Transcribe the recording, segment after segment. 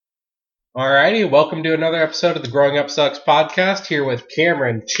Alrighty, welcome to another episode of the Growing Up Sucks podcast. Here with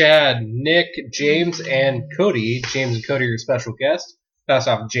Cameron, Chad, Nick, James, and Cody. James and Cody are your special guests. Pass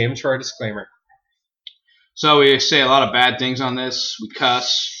off to James for a disclaimer. So we say a lot of bad things on this. We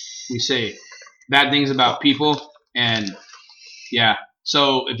cuss. We say bad things about people. And yeah.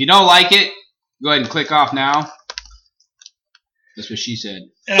 So if you don't like it, go ahead and click off now. That's what she said.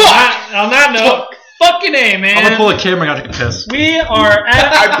 And on that note, fucking A, man. I'm gonna pull a camera out to get pissed. We are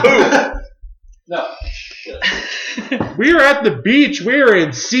at. I poop. No. We are at the beach. We are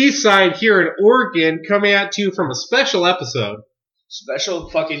in Seaside here in Oregon, coming at you from a special episode. Special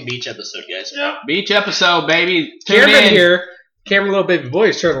fucking beach episode, guys. Yep. Beach episode, baby. Tune Cameron in. here. Cameron, little baby boy,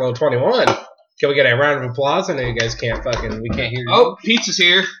 is turning a little 21. Can we get a round of applause? I know you guys can't we can't hear you. Oh, pizza's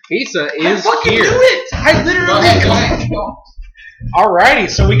here. Pizza is fucking here. do it! I literally Alrighty,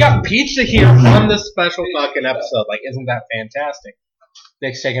 so we got pizza here on this special fucking episode. Like, isn't that fantastic?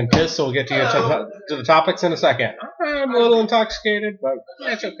 Nick's taking piss, so we'll get to the topics in a second. I'm a little intoxicated, but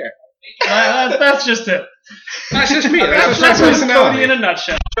that's okay. That's just it. That's just me. That's That's my Cody personality. in a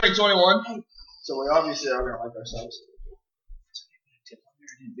nutshell. Turning 21. So we obviously are gonna like ourselves.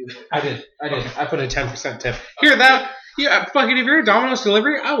 I did. I put a 10% tip. Here, fucking, if you're a Domino's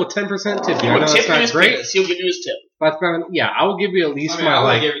delivery, I will 10% tip you. I know that's not great. He'll give you his tip. But, I will give you at least I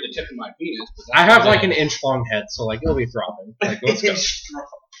my, give you the tip of my penis. I have like an inch long head, so like it'll be throbbing. Like, let's go.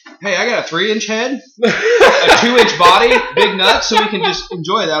 Hey, I got a 3-inch head, a 2-inch body, big nuts, so we can just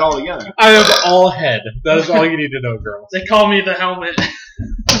enjoy that all together. I have all head. That is all you need to know, girls. They call me the helmet.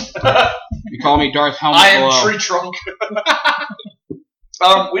 You call me Darth Helmet I am Below. tree trunk.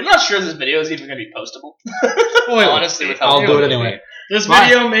 We're not sure this video is even gonna be postable. Honestly, with how I'll do it anyway. This Fine.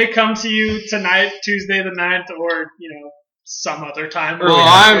 video may come to you tonight, Tuesday the 9th, or, some other time.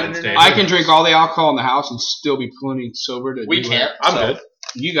 Well, Wednesday. I can drink all the alcohol in the house and still be plenty sober to We do can't. it. I'm so. good.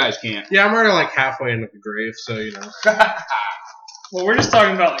 You guys can't. Yeah, I'm already like halfway into the grave, so Well, we're just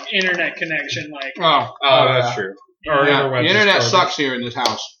talking about like internet connection, like. Oh, that's true. Or yeah. interwebs The is internet garbage. sucks here in this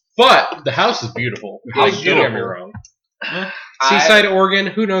house. But the house is beautiful. The house Like, is don't get me beautiful. wrong. Seaside, Oregon.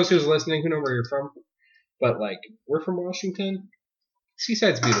 Who knows who's listening? Who knows where you're from? But like, we're from Washington.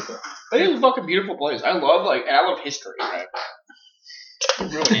 Seaside's beautiful. It is a fucking beautiful place. I love history, right?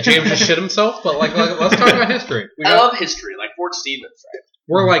 Really. James just shit himself, but like let's talk about history. I love history, like Fort Stevens, right?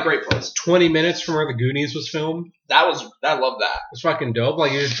 We're like Great place. 20 minutes from where the Goonies was filmed. I love that. It's fucking dope.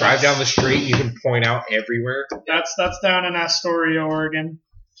 Like, you just drive down the street, you can point out everywhere. That's down in Astoria, Oregon.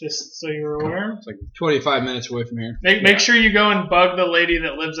 Just so you're aware. It's like 25 minutes away from here. Make sure you go and bug the lady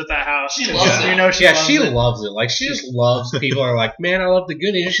that lives at that house. She 'cause loves you it. know she loves she it. loves it. Like, she just loves people are like, man, I love the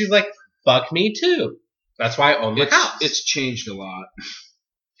Goonies. And she's like, fuck me too. That's why I own the house. It's changed a lot.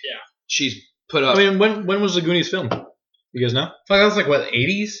 Yeah. She's put up. I mean, when was the Goonies filmed? You guys know? Fuck, that was like, what,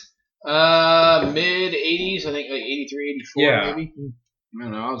 80s? Mid 80s, I think like 83, 84 Yeah. maybe. I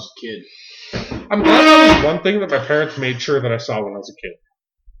don't know, I was a kid. I'm glad that was one thing that my parents made sure that I saw when I was a kid.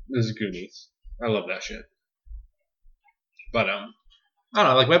 This is Goonies. I love that shit. But, I don't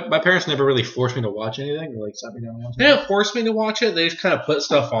know. Like my parents never really forced me to watch anything. They like sat me down and watched they didn't force me to watch it. They just kind of put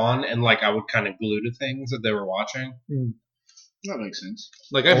stuff on, and like I would kind of glue to things that they were watching. That makes sense.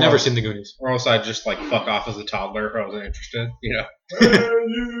 Like I've Well, never seen the Goonies. Or else I'd just like fuck off as a toddler if I wasn't interested. You know.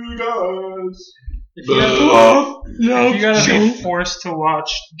 If you gotta be forced to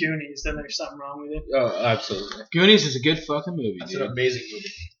watch Goonies, then there's something wrong with it. Oh, absolutely. Goonies is a good fucking movie, It's dude. an amazing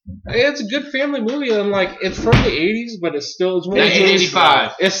movie. It's a good family movie, and like it's from the '80s, but it's still it's one of those movies-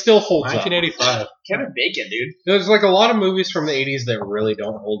 1985. It still holds up. 1985. Kevin Bacon, dude. There's like a lot of movies from the '80s that really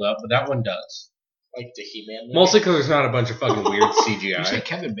don't hold up, but that one does. Like the He-Man movie. Mostly because there's not a bunch of fucking weird You CGI. said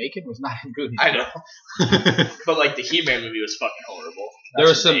Kevin Bacon was not in Goonies. I know. But like the He-Man movie was fucking horrible. There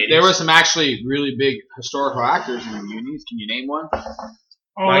That's was in the there 80s. were some actually really big historical actors in the Goonies. Can you name one?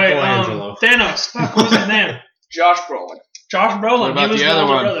 Oh wait, Michelangelo. Thanos. Fuck, what was his name? Josh Brolin. Josh Brolin. What about he was the the other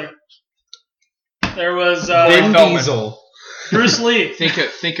older one? brother. There was Vin Feldman. Diesel. Bruce Lee.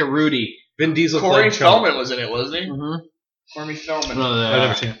 Think of Rudy. Vin Diesel. Corey played Chunk. Feldman was in it, wasn't he? Mm-hmm. Corey Feldman. One of the. I've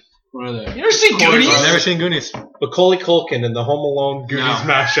never seen it. One of the. You never seen Corey Goonies? Feldman. I've never seen Goonies. Macaulay Culkin in the Home Alone Goonies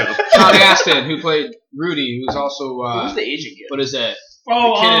No. mashup. Sean Astin, who played Rudy, who was also Who was the Asian kid? what is that?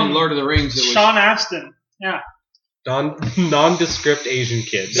 Oh, The kid in Lord of the Rings. That was, Sean Astin. Yeah. Nondescript Asian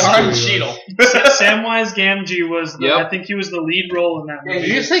kid. Don Cheadle. Samwise Gamgee was the, Yep. I think he was the lead role in that Did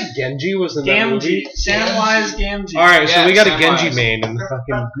movie. you say Genji was in that Gamgee. movie? Samwise Gamgee. All right, so Yeah, we got a Samwise. Genji main in the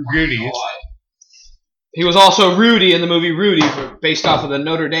fucking Goonies. He was also Rudy in the movie Rudy, based off of the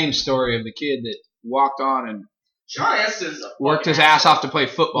Notre Dame story of the kid that walked on and Sean Astin's a worked his ass off to play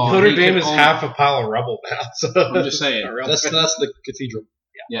football. Notre He Dame could is only- half a pile of rubble now. So I'm just saying. That's the cathedral.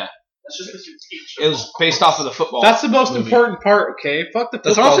 Yeah. That's just because you teach. It was based off of the football. That's the most movie. important part. Okay, fuck the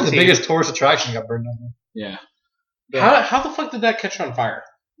football That's honestly the team. biggest tourist attraction got burned down. Yeah. How the fuck did that catch on fire?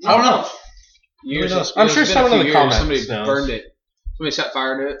 I don't know. Years. knows? I'm it's sure been a someone in few the years, comments somebody knows. burned it. Somebody set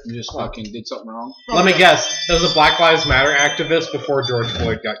fire to it and just fucking did something wrong. Let me guess. It was a Black Lives Matter activist before George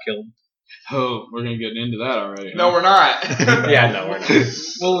Floyd got killed. Oh, we're gonna get into that already. No, we're not. Yeah, no, we're not.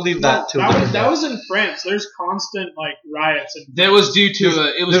 We'll leave that to that was in France. There's constant like riots and That was due to a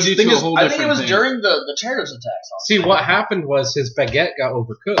whole I different think it was thing. during the terrorist attacks. See, what happened was his baguette got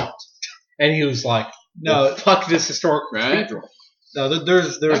overcooked, and he was like, "No, fuck this historical Right? cathedral." No,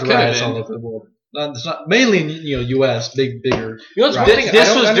 there's That could've riots been. all over the world. It's not mainly in U.S. bigger. You know what's one Right. thing I This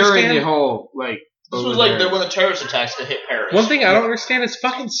don't was during understand? the whole like. This over was like there. when the terrorist attacks hit Paris. One thing I don't understand is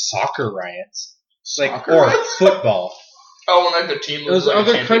fucking soccer riots, Soccer or riots? football. Oh, when like the team Those loses like, a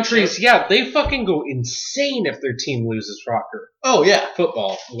other championship. countries, yeah, they fucking go insane if their team loses soccer, Oh yeah.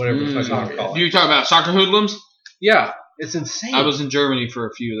 football, whatever the fuck you want to call You it. talking about soccer hoodlums? Yeah, it's insane. I was in Germany for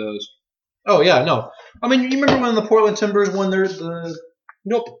a few of those. Oh yeah. No. I mean, you remember when the Portland Timbers won the?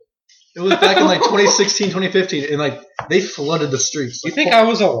 Nope. It was back in like 2016, 2015, and like they flooded the streets. You think I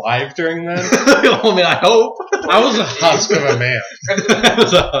was alive during that? I mean, I hope. I was a husk of a man. It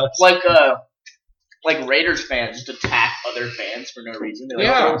was a husk. Like Raiders fans just attack other fans for no reason. They, like,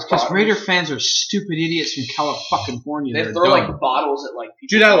 Yeah, throw Because bottles. Raider fans are stupid idiots from California. They They're throw dumb. like bottles at like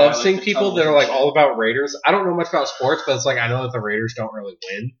people. Dude, I love like, seeing the people tunnels that are and like shit. all about Raiders. I don't know much about sports, but it's like I know that the Raiders don't really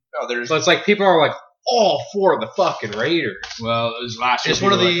win. No, there's So it's like people are like all for the fucking Raiders. Well, it was last year. It's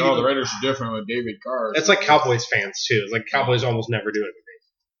one of people were the- the Raiders are different with David Carr. It's like Cowboys fans too. It's like Cowboys almost never do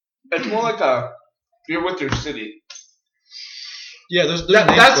anything. it's more like a you're with your city. Yeah, there's That's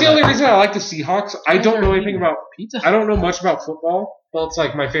names the for only that. reason I like the Seahawks. I don't know anything about. pizza. I don't know much about football. Well, it's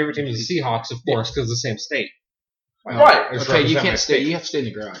like my favorite team is the Seahawks, of course, because it's the same state. Right. I just Okay, you represent my can't stay. state. You have to stay in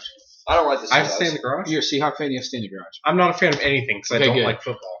the garage. I don't like this. I have to stay in the garage. You're a Seahawk fan. You have to stay in the garage. I'm not a fan of anything because Okay, I don't good. like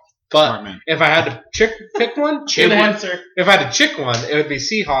football. But Smart man. if I had to pick one, good answer. if I had to chick one, it would be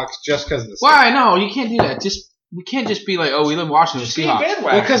Seahawks just because of the state. Why? No, you can't do that. We can't just be like, oh, we live in Washington, Seahawks.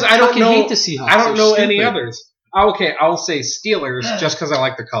 Well, because I I don't fucking know. hate the Seahawks. I don't They're know any stupid. others. Okay, I'll say Steelers just because I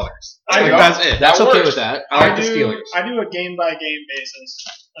like the colors. There you Like, go. that's it. That's That okay works. with that. I like I the do. Steelers. I do a game by game basis.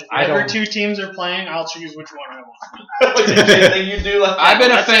 Like I whenever don't- two teams are playing, I'll choose which one I want. you do like I've been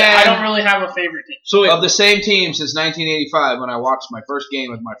a That's it. fan I don't really have a favorite team. So wait, of the same team since 1985 when I watched my first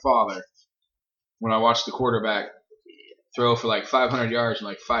game with my father. When I watched the quarterback throw for like 500 yards and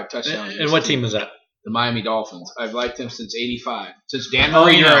like 5 touchdowns. and what team is that? The Miami Dolphins. I've liked them since '85. Since Dan Oh,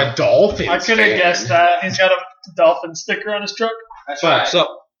 Marino. you're a Dolphins I could have fan. guessed that. He's got a Dolphin sticker on his truck. That's But- right. So,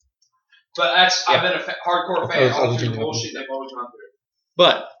 But that's I've been a hardcore fan. Those All other through teams. bullshit they've always gone through.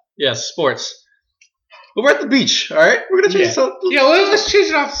 but yes, sports. But we're at the beach, all right. We're gonna change Yeah. something. Yeah, let's change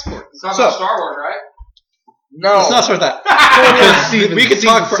it off to sports. It's not So- about Star Wars, right? no. Let's not start that. Season- we could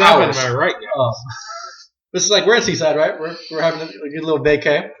talk for season 7, hours. Am I right? This is like we're at Seaside, right? We're having a good little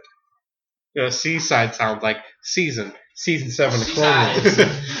vacay. Yeah, Seaside sounds like season 7 of Seaside. Clone Wars.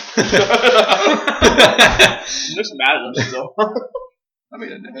 Looks bad at us though. I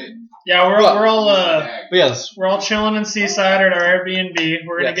mean, hey. Yeah, we're all But yes, we're all chilling in Seaside at our Airbnb.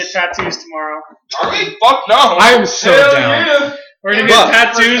 We're gonna Yes. get tattoos tomorrow. Are we? Fuck no. I am so Hell down. yeah. We're gonna But-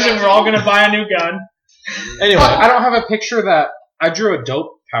 get tattoos and we're all gonna buy a new gun. anyway. I don't have a picture that I drew a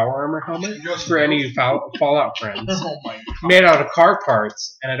dope power armor helmet for any Fallout friends. Oh my god. Made out of car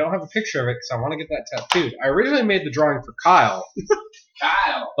parts, and I don't have a picture of it because I want to get that tattooed. I originally made the drawing for Kyle,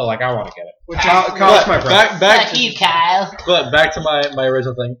 Kyle. but like I want to get it. Which Kyle's my brother. back to Kyle. but back to my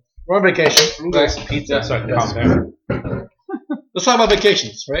original thing. We're on vacation. I'm gonna get some pizza so I can calm down. Let's talk about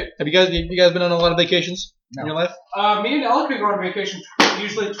vacations, right? Have you guys been on a lot of vacations in your life? Me and Alec go on vacation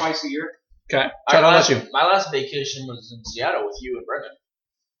usually twice a year. Okay. Chad, how about you? My last vacation was in Seattle with you and Brendan.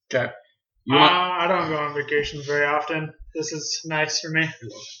 Okay. You want? I don't go on vacations very often. This is nice for me.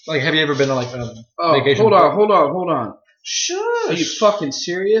 Like, have you ever been on like a Oh, vacation? hold on. Shush. Are you fucking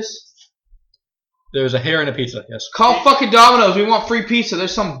serious? There's a hair in a pizza. Yes. Call fucking Domino's. We want free pizza.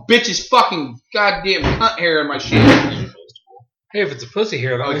 There's some bitch's fucking goddamn cunt hair in my shit. Hey, if it's a pussy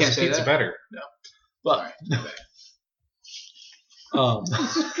here, that Oh, we makes can't the say pizza that? better. But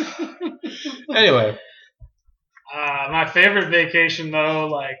anyway, My favorite vacation though,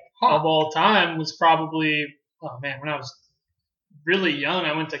 like of all time, was probably when I was really young.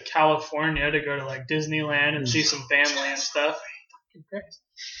 I went to California to go to like Disneyland and see some family and stuff.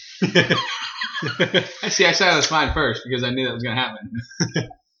 I see. I said it was fine first because I knew that was gonna happen.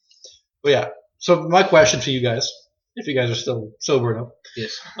 well, yeah. So my question to you guys, if you guys are still sober enough,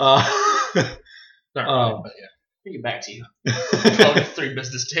 Yes. Not really, Um, but yeah. Bring it back to you. 12 to 3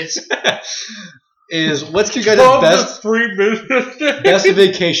 business days. Is what's your guys' best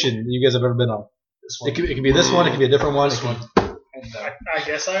vacation you guys have ever been on? This one. It could be this one. It could be a different one. This one. And, I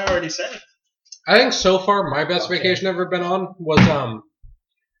guess I already said it. I think so far my best vacation I've ever been on was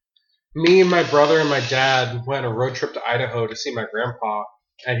me and my brother and my dad went on a road trip to Idaho to see my grandpa,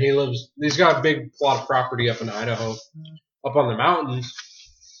 and he's got a big plot of property up in Idaho, up on the mountains,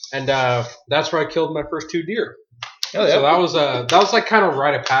 and that's where I killed my first 2 deer. Oh, yeah. So that was like kind of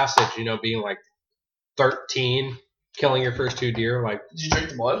rite of passage, you know, being like 13, killing your first 2 deer. Like, did you drink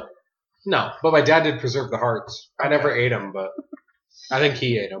the blood? no, but my dad did preserve the hearts. I never ate them, but I think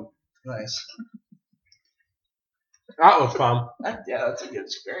he ate them. Nice. That was fun. Yeah, that's a good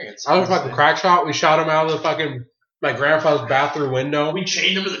experience. I was fucking crack shot. We shot him out of the fucking my grandpa's bathroom window. We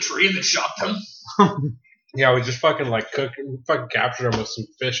chained him to the tree and then shot him. Yeah, we just fucking like cooked and fucking captured him with some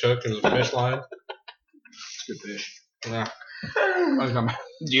fish hook and some fish line. Good fish. Yeah.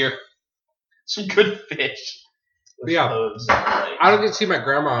 Deer. Some good fish. But yeah. Those, I don't get to see my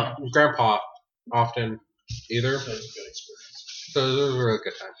grandpa often either. That was a good experience. So it was a really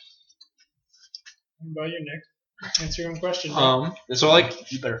good time. What about you, Nick? Answer your own question. So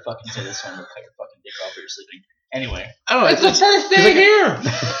like, You better fucking say this one. We'll cut your fucking dick off or you're sleeping. Anyway. I don't know. It's the first day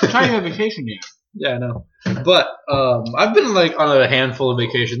here! Try to have vacation yet. Yeah, I know. But I've been like on a handful of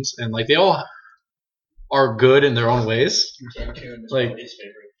vacations, and like they all are good in their own ways. Cancun is Like- probably his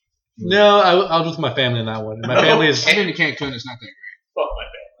favorite. No, I was with my family in that one. And my family is I've been to Cancun. It's not that Fuck my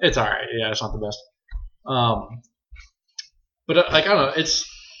family. it's all right. Yeah, it's not the best. But like I don't know, it's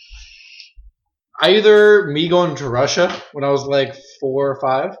either me going to Russia when I was like 4 or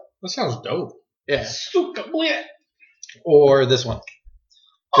 5. That sounds dope. Yeah. Or this one.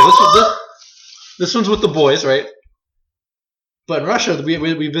 So this one's with the boys, right? But in Russia, we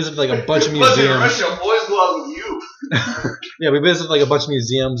visited like a bunch of museums. Russia, boys go out with you. Yeah, we visited like a bunch of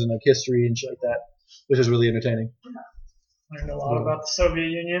museums and like history and shit like that, which was really entertaining. Learned a lot about the Soviet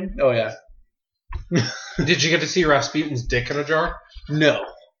Union. Oh yeah. Did you get to see Rasputin's dick in a jar? No.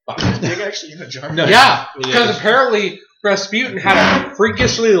 Dick actually in a jar. No. Yeah, because apparently Rasputin had a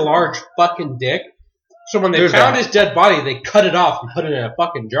freakishly large fucking dick. So when they There's found that. his dead body, they cut it off and put it in a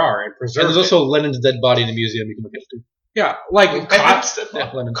fucking jar and And preserved there's it. also Lenin's dead body in the museum you can look at too. Yeah, like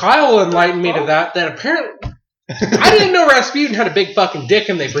Yeah, Lenin. Kyle enlightened me to that apparently I didn't know Rasputin had a big fucking dick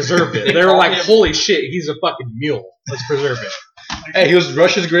and they preserved it. They were like, holy shit, he's a fucking mule. Let's preserve it. Hey, he was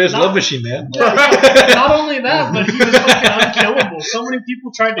Russia's greatest No. love machine, man. Not only that, but he was fucking unkillable. So many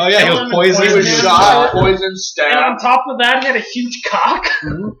people tried to Oh, yeah, kill he was him. and poisoned. poison He was him. Shot, poison, And on stabbed. top of that, he had a huge cock.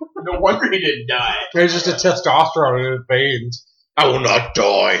 No wonder he didn't die. There's just a testosterone in his veins. I will not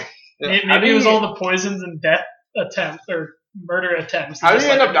die. Maybe it was all the poisons and death attempts or murder attempts. How did just,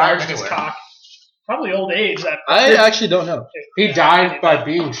 he end up dying enlarged his anyway? cock. Probably old age. That I actually don't know. He died by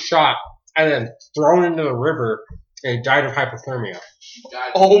being shot and then thrown into the river, and he died of hypothermia.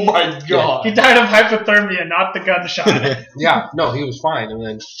 Oh my god. He died of hypothermia, not the gunshot. Yeah, no, he was fine, and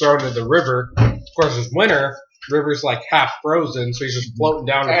then thrown into the river. Of course, it's winter. River's like half frozen, so he's just floating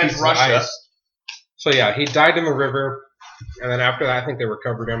down in And pieces Russia. of ice. So yeah, he died in the river, and then after that, I think they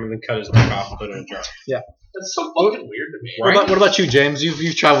recovered him and then cut his dick off and put it in a jar. That's so fucking weird to me. Right? What about you, James?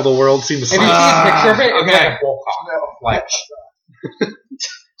 You've traveled the world, seen the Have you seen sights. a picture of it? It's okay. like a bull cock. Like,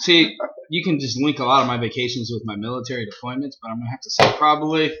 See, you can just link a lot of my vacations with my military deployments, but I'm going to have to say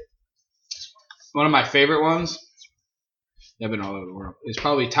probably one of my favorite ones, I've been all over the world, is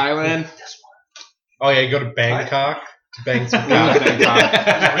probably Thailand. oh yeah, you go to Bangkok to bang some We went to cock. Bangkok.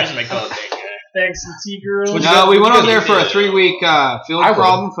 There's a reason they call it Bangkok. Thanks, some T-girls. No, we went over there for a 3-week field I would.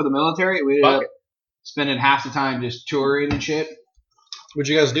 problem for the military. We ended Fuck up spending half the time just touring and shit. What'd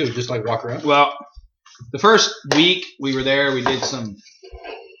you guys do? Just like walk around? Well, the first week we were there, we did some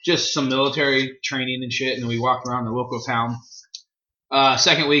military training and shit, and then we walked around the local town.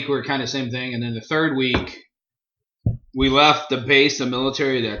 Second week we were kind of same thing, and then the third week we left the base, the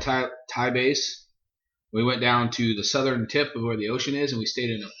military, the Thai base. We went down to the southern tip of where the ocean is, and we stayed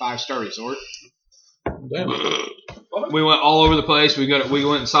in a 5-star resort. Damn. We went all over the place. We went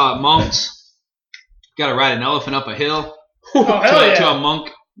and saw monks. Got to ride an elephant up a hill. Oh, hell yeah. To a monk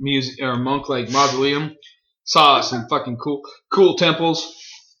museum or monk like mausoleum. Saw some fucking cool temples.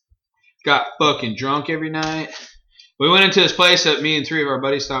 Got fucking drunk every night. We went into this place that me and 3 of our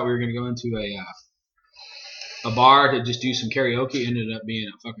buddies thought we were gonna go into a bar to just do some karaoke. Ended up being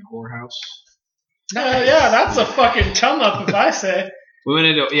a fucking whorehouse. Yeah, that's a fucking come up if I say. We went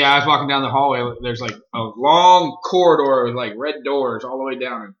into I was walking down the hallway. There's like a long corridor with like red doors all the way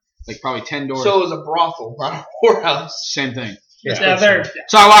down, like probably 10 doors. So it was a brothel, not a whorehouse. Same thing. Yeah, they're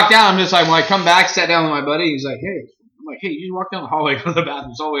So I walked down. I'm just like, when I come back, sat down with my buddy. He's like, hey. I'm like, hey, you just walk down the hallway, go to the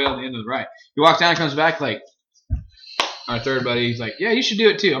bathroom. It's all the way on the end of the right. He walks down, comes back, like, our third buddy. He's like, yeah, you should do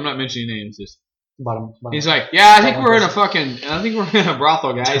it too. I'm not mentioning names. Just Bottom. he's like, yeah, I think we're in a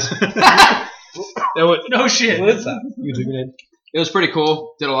brothel, guys. no shit. What is that? YouTube name? It was pretty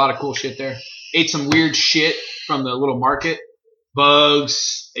cool. Did a lot of cool shit there. Ate some weird shit from the little market.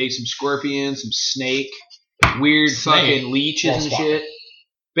 Bugs. Ate some scorpions, some snake. Weird fucking leeches and shit.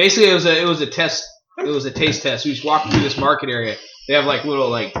 Basically, it was a test. It was a taste test. We just walked through this market area. They have like little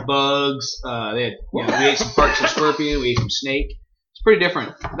like bugs. We ate some parts of scorpion. We ate some snake. It's pretty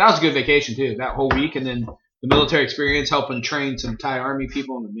different. That was a good vacation too. That whole week, and then the military experience, helping train some Thai Army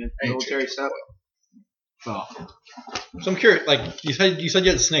people in the military stuff. Oh. So I'm curious. Like you said, you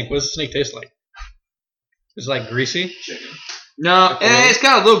had snake. What does the snake taste like? Is it like greasy? No, it's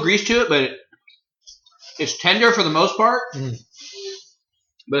got a little grease to it, but it's tender for the most part. Mm.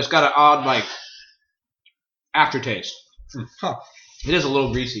 But it's got an odd like aftertaste. Huh. It is a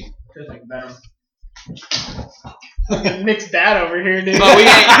little greasy. Tastes like venom. Mixed that over here, dude. But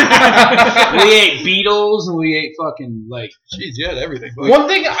we ate beetles and we ate fucking like Jeez, you had everything. One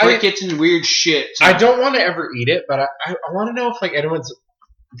thing crickets and weird shit. I don't want to ever eat it, but I want to know if like anyone's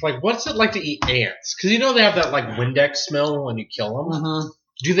like, what's it like to eat ants? Because you know they have that like Windex smell when you kill them. Uh-huh.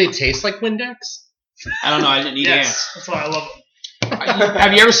 Do they taste like Windex? I don't know. I didn't eat ants. Yes, that's why I love them.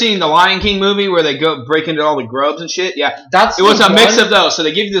 Have you ever seen the Lion King movie where they go break into all the grubs and shit? Yeah, That's it was the a mix one- of those. So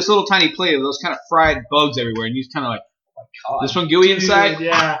they give you this little tiny plate of those kind of fried bugs everywhere, and you just kind of like, this one gooey inside, Dude,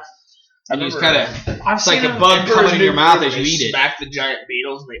 yeah. and you just kind of, I've it's like seen a them- bug coming in your mouth as you eat it. Smack the giant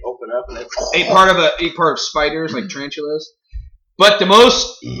beetles and they open up and they. Ate part of spiders like tarantulas. But the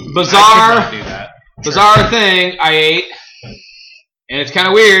most I could bizarre not do that. thing I ate, and it's kind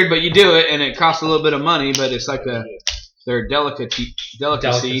of weird, but you do it, and it costs a little bit of money, but it's like their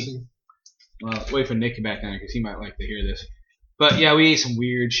delicacy. Well, wait for Nick back down because he might like to hear this. But yeah, we ate some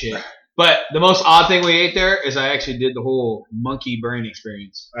weird shit. But the most odd thing we ate there is I actually did the whole monkey brain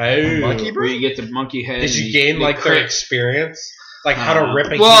experience. Monkey Where you get the monkey head. Did and you gain they like their crack- experience, like how to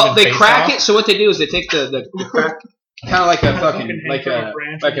rip a Well, human they face crack off? it. So what they do is they take the crack, kind of like a fucking hang like from a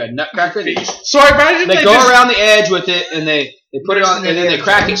branch. like a nutcracker. So I imagine They they go just, around the edge with it, and they put it on, Listen and to then they the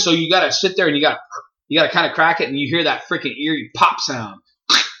crack edge. it. So you gotta sit there and you gotta kind of crack it, and you hear that freaking eerie pop sound,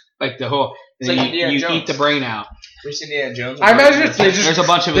 like the whole. It's And like you Indiana eat Jones. the brain out. We seen Indiana Jones. I imagine it's, There's a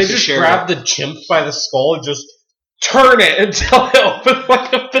bunch of they us that just share grab it. the chimp by the skull and just turn it until it opens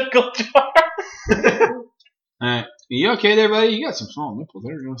like a pickle jar. Alright. You okay there, buddy? You got some small nipples. I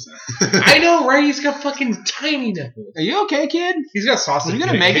didn't notice that. I know, right? He's got fucking tiny nipples. Are you okay, kid? He's got Are sausage. you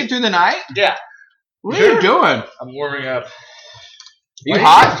gonna make it through the night? Yeah. What are you doing? I'm warming up. You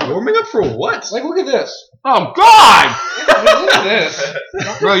hot? Warming up for what? Like, look at this. Oh God, Look at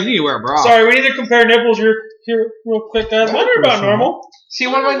this. bro! You need to wear a bra. Sorry, we need to compare nipples here real quick, guys. Mine are about normal. See,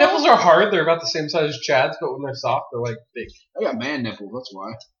 when my nipples are hard, they're about the same size as Chad's, but when they're soft, they're like big. I got man nipples. That's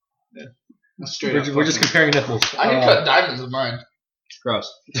why. Yeah. That's straight up. We're just fucking comparing nipples. I can cut diamonds with mine.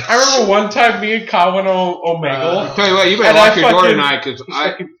 gross. I remember one time me and Kyle went on Omegle. Tell you what, you better And lock I your door fucking- tonight because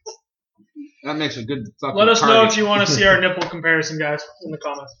that makes a good fucking. Let us know party. if you want to see our nipple comparison, guys, in the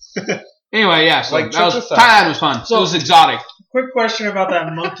comments. Anyway, yeah. So Like, that was check this out. Thailand was fun. So- it was exotic. Quick question about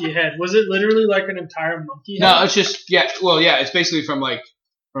that monkey head. Was it literally like an entire monkey head? No, it's just yeah. Well, yeah. It's basically from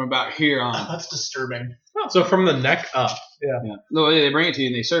about here on. That's disturbing. So from the neck up. Yeah. No, they bring it to you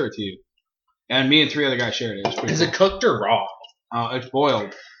and they serve it to you. And me and 3 other guys shared it. It was pretty Is cool. it cooked or raw? It's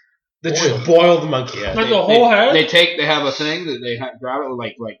boiled. They just boiled the monkey head. Like the whole head? They have a thing that they grab it with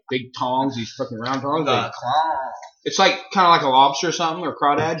like big tongs, these fucking round tongs. It's like kind of like a lobster or something or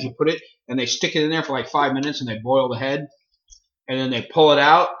crawdad. You put it and they stick it in there for like 5 minutes and they boil the head. And then they pull it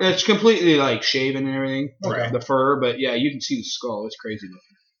out. And it's completely like shaven and everything. Right. The fur, but yeah, you can see the skull. It's crazy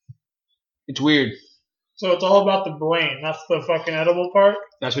looking. It's weird. So it's all about the brain. That's the fucking edible part.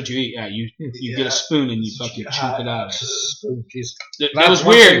 That's what you eat. Yeah, you get a spoon and you fucking chew it out. Jeez. That That's was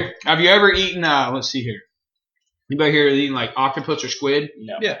one weird. thing- Have you ever eaten? Let's see here. Anybody here eating like octopus or squid?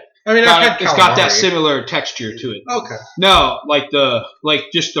 No. Yeah. I mean, I've had It's got that calamari. similar texture to it. Okay. No, like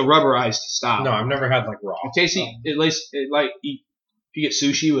just the rubberized style. No, I've never had like raw. It tastes if you get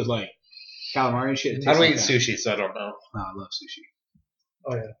sushi with like calamari and shit. It I tastes don't like eat that. sushi, so I don't know. Oh, I love sushi.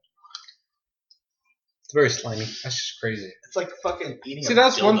 Oh yeah. It's very slimy. That's just crazy. It's like fucking eating. See, a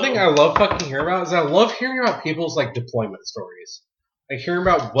that's one dildo. thing I love fucking hearing about is I love hearing about people's like deployment stories. Like hearing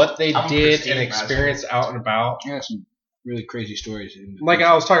about what they I'm did Christine and experienced out and about. Yeah, some really crazy stories. Like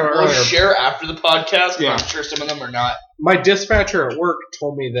I was talking about We'll earlier, share after the podcast. Yeah. I'm sure some of them are not. my dispatcher at work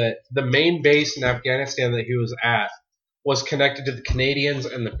told me that the main base in Afghanistan that he was at was connected to the Canadians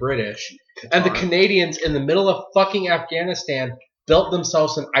and the British. And the Canadians, in the middle of fucking Afghanistan, built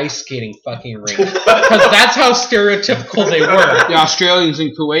themselves an ice skating fucking rink. Because that's how stereotypical they were. The Australians in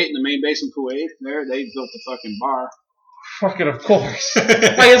Kuwait, in the main base in Kuwait, they built the fucking bar. Fucking of course. Like,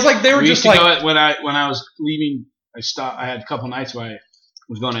 it's like they were We just used to like... go when I was leaving. I had a couple nights where I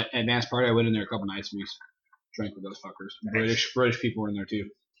was going to advanced party. I went in there a couple nights and we drank with those fuckers. British people were in there too.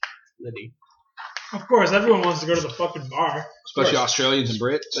 Of course, everyone wants to go to the fucking bar. Especially Australians and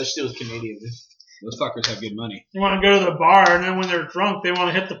Brits. Especially with Canadians. Those fuckers have good money. They want to go to the bar, and then when they're drunk, they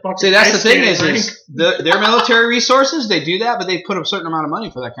want to hit the fucking. See, that's the ice thing skating is rink. their military resources. They do that, but they put a certain amount of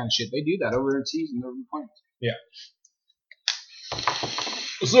money for that kind of shit. They do that over in season.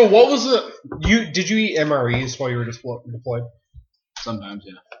 So what was it? Did you eat MREs while you were deployed? Sometimes,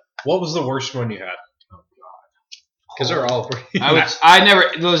 yeah. What was the worst one you had? Because they're all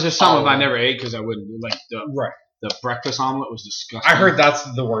Those are some of them I never ate because I wouldn't like Right. the breakfast omelet was disgusting. I heard that's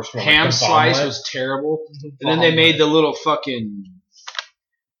the worst one. ham like the slice omelet. was terrible, and then they made the little fucking.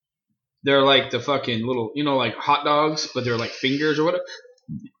 They're like the fucking little, like hot dogs, but they're like fingers or whatever.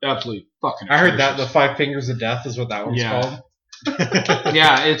 Absolutely fucking. I heard that the atrocious. 5 Fingers of Death is what that one's called.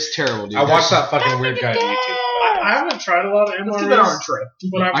 Yeah, it's terrible, dude. I watched that fucking weird guy on YouTube. I haven't tried a lot of MREs. Let's get on a trip.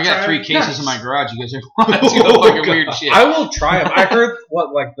 But I've I got tried, 3 cases in my garage. You guys ever want to see the fucking weird shit? I will try them. I heard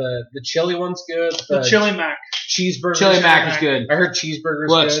the chili one's good. The chili mac. Cheeseburger. Chili mac is good. I heard cheeseburger's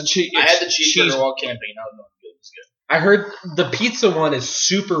Well, good. I had the cheeseburger while camping. That was not good. It was good. I heard the pizza one is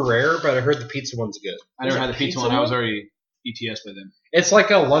super rare, but I heard the pizza one's good. I never Is had it the pizza pizza one. I was one? already ETS by then. It's like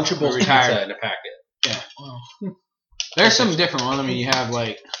a Lunchables We're retired. pizza in a packet. There's some different ones. I mean, you have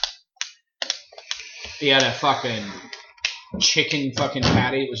like, you had a fucking chicken fucking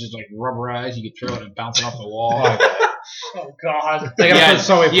patty, which is like rubberized. You could throw it and bounce it off the wall. Oh God. They gotta Yeah, put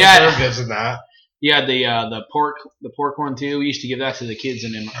so many yeah. preservatives in that. You had the pork one too. We used to give that to the kids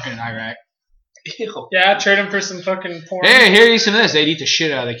in Iraq. Yeah, trade them for some fucking porn. Hey, here, eat some of this. They'd eat the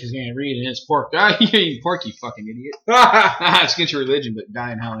shit out of it because they're gonna read and it's pork. Ah, you eat pork, you fucking idiot. It's against your religion, but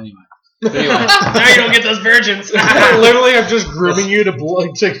die in hell anyway. But anyway. Now you don't get those virgins. Literally, I'm just grooming you to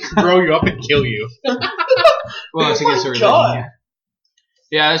grow you up and kill you. Well, it's against their religion.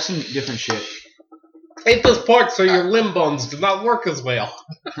 Yeah, that's some different shit. Eat this pork so your limb bones do not work as well.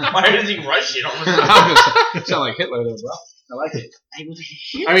 Why does he rush it? You sound like Hitler there, bro. I like it.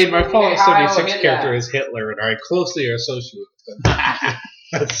 I mean, my Fallout Hey, I'll 76 hit character that. is Hitler, and I closely associate with him.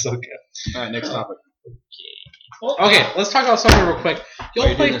 That's so good. All right, next topic. Okay, let's talk about something real quick. Why You'll are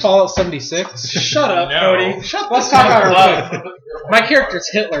you doing play this? Fallout 76? Shut up, No. Cody. Let's talk about it real quick. My character's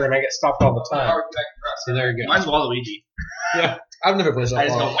Hitler, and I get stopped all the time. So there you go. Mine's Waluigi. I've never played I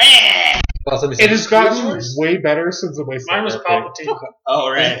just go, Fallout. wah! It has gotten way better since the Wasteland. Mine was Palpatine. Oh,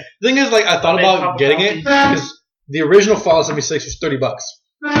 right. The thing is, like, I thought They about pop getting out. it because the original Fallout 76 was $30.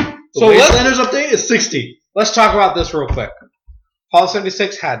 The So let's- Wastelanders update is $60. Let's talk about this real quick. Fallout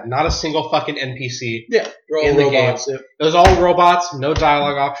 76 had not a single fucking NPC. Yeah, they're all In the robots. It was all robots, no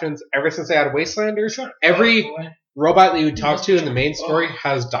dialogue options. Ever since they had Wastelanders, every robot that you talk to in the main story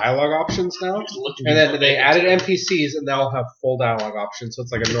has dialogue options now. And then they added NPCs, and they'll have full dialogue options, so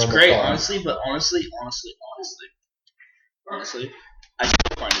it's like a normal Great, Fallout. honestly, but honestly, I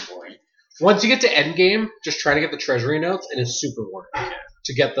still find it boring. Once you get to endgame, just try to get the treasury notes, and it's super worth it.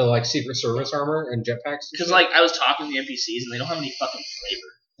 To get the like Secret Service armor and jetpacks. Because, like, I was talking to the NPCs, and they don't have any fucking flavor.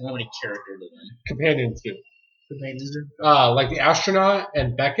 They don't have any character to them. Companions do. The Like the astronaut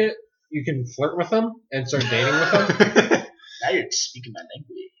and Beckett, you can flirt with them and start dating with them. Now you're speaking my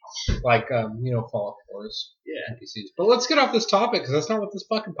language. Like, Fallout 4's Yeah. NPCs. But let's get off this topic, because that's not what this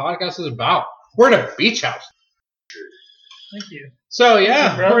fucking podcast is about. We're in a beach house. Thank you. So,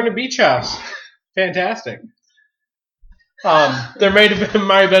 yeah, Bro. we're in a beach house. Fantastic. There might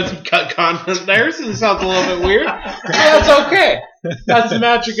have been some cut content there, so it sounds a little bit weird. But that's okay. That's the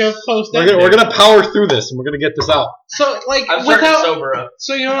magic of post-editing. We're gonna power through this, and we're gonna get this out. So, like, I'm starting to without... sober up.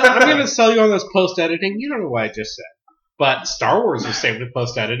 So, you know what? I'm going to sell you on this post-editing. You don't know what I just said. But Star Wars was saved with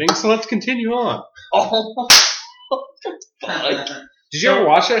post-editing, so let's continue on. Oh, fuck. Did you ever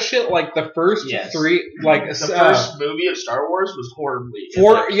watch that shit? Like, the first Yes. 3... Like, The first movie of Star Wars was horribly.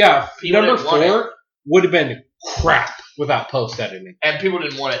 people number didn't want 4 would have been crap without post-editing. And people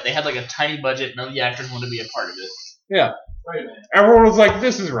didn't want it. They had like a tiny budget. None of the actors wanted to be a part of it. Yeah. Wait a minute. Everyone was like,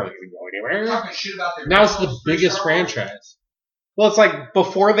 this isn't really going to go anywhere. Talking shit about their Now it's the biggest franchise. Well, it's like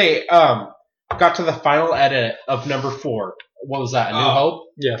before they got to the final edit of number 4. What was that? A New Oh. Hope?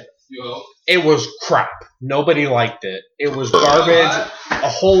 Yeah. It was crap. Nobody liked it. It was garbage. A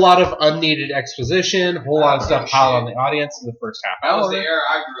whole lot of unneeded exposition. A whole lot of stuff piled on the audience in the first half That was hour. the era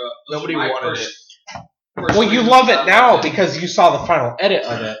I grew up. Those Nobody were my wanted first Well, you love it now because you saw the final edit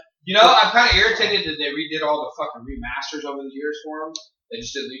of it. You know, I'm kind of irritated that they redid all the fucking remasters over the years for them. They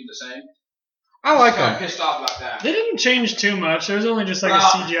just didn't leave the same. I like I'm them. pissed off about that. They didn't change too much. There was only just like a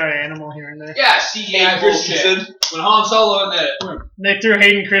CGI animal here and there. Yeah, CGI bullshit. When Han Solo and They threw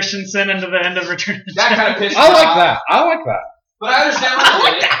Hayden Christensen into the end of Return of the that Jedi. kind of pissed me I off. like that. I like that. But I understand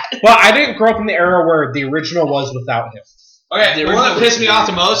why they did it. Well, I didn't grow up in the era where the original was without him. Okay, the one that pissed me off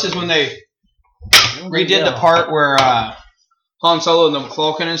the most is when they redid the part where Han Solo and the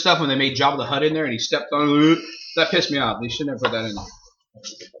Falcon and stuff, when they made Jabba the Hutt in there and he stepped on it. That pissed me off. They shouldn't have put that in there.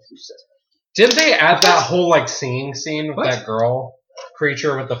 Didn't they add that whole like singing scene with What? that girl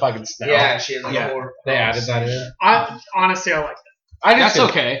creature with the fucking snout? she had like Yeah. a whole. They added that in. Honestly, I like that. I That's too.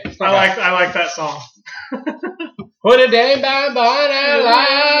 okay. I like that song. Put a day by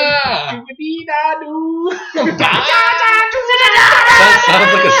That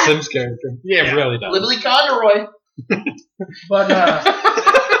sounds like a Sims character. Yeah, it really does. Lively Conroy. But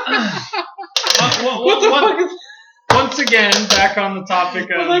What the fuck is once again, back on the topic of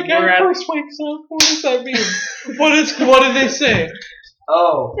when that guy we're at first wakes up? What does that mean? What did they say?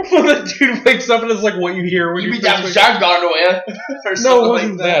 Oh. When the dude wakes up and it's like what you hear when You you mean first that wake John Conroy? No, it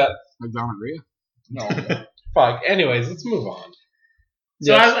wasn't that. Gonorrhea. No. Fuck. Anyways, let's move on.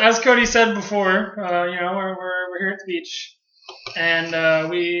 So as Cody said before, we're here at the beach, and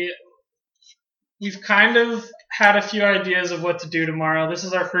we've kind of had a few ideas of what to do tomorrow. This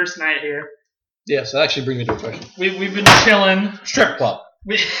is our first night here. Yes, that actually brings me to a question. We've been chilling. Strip club.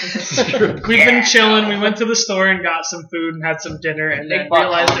 We've been chilling. We went to the store and got some food and had some dinner, and then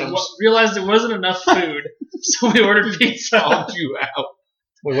realized it wasn't enough food, so we ordered pizza. Called you out.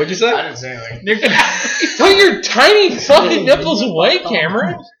 Wait, what'd you say? I didn't say anything. Put your tiny fucking nipples away,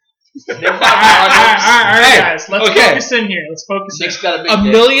 Cameron. All right, guys. Let's okay. focus in here. Let's focus in. Nick's got a big A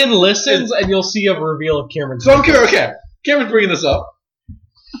dick. million listens and you'll see a reveal of Cameron's. So I'm curious. Okay, Cameron's bringing this up.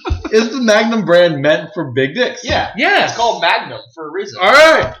 Is the Magnum brand meant for big dicks? Yeah. Yes. It's called Magnum for a reason. All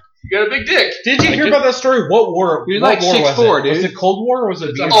right. You got a big dick. Did you hear about that story? What war? He was what like war 6'4", was it? dude. Was it Cold War or was it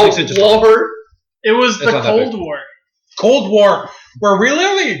It's Vietnam? like Oh, 6 inches. Wolver. It was It's the not that Cold big. War. Cold War, where we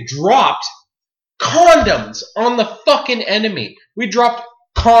literally dropped condoms on the fucking enemy. We dropped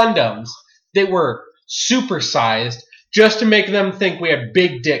condoms that were supersized just to make them think we had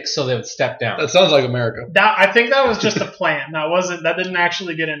big dicks so they would step down. That sounds like America. I think that was just a plan. That didn't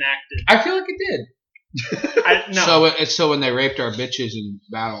actually get enacted. I feel like it did. No. So when they raped our bitches in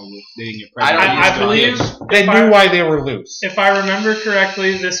battle, they didn't get I pregnant. I believe They knew why they were loose. if I remember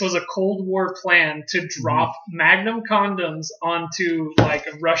correctly, this was a Cold War plan to drop Magnum condoms onto like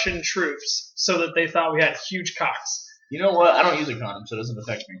Russian troops so that they thought we had huge cocks. You know what? I don't use a condom, so it doesn't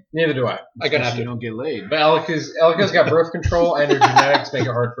affect me. Neither do I. I gotta have You to. don't get laid. But Elika's got birth control and her genetics make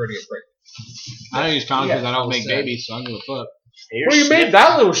it hard for her to get pregnant. I don't use condoms because I don't make Well said. babies, so I don't give a fuck. Well, you made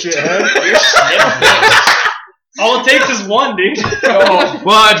that little shit, head. All it takes is one, dude.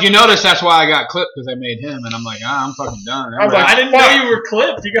 Well, if you notice, that's why I got clipped, because I made him, and I'm like, I'm fucking done. I was like, I didn't know you were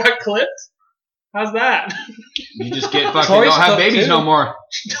clipped. You got clipped? How's that? You just get fucking Troy's don't have clipped babies too. no more.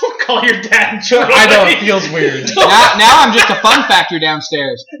 Don't call your dad Troy. I know, it feels weird. Now I'm just a fun factor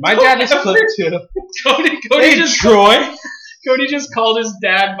downstairs. My dad is clipped too. Cody Troy. Cody just called his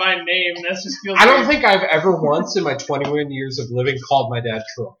dad by name. That just feels I don't weird. think I've ever once in my 21 years of living called my dad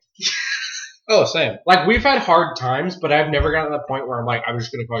Troy. Oh, same. Like, we've had hard times, but I've never gotten to the point where I'm like, I'm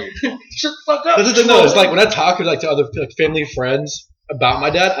just going to call you Troy. Shut the fuck up. That's the thing, though. It's like when I talk to other family friends about my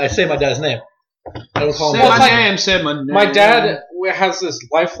dad, I say my dad's name. I don't call him. Say Well, my it's like- name, say my name. My dad has this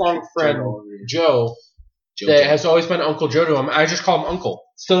lifelong friend, Joe, that has always been Uncle Joe to him. I just call him Uncle.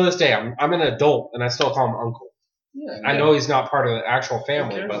 Still to this day, I'm an adult, and I still call him Uncle. Yeah, I know he's not part of the actual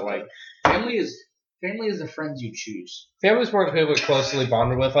family, but like family is the friends you choose. family's more the people you're closely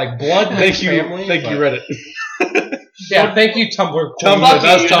bonded with. Like blood Thank makes you, family. thank you, but- Reddit. Yeah, thank you, Tumblr. Tumblr, Fuck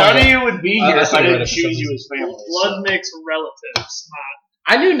that's you. Tumblr. None of you would be here I if I said didn't Reddit for choose some you as family. Blood makes relatives.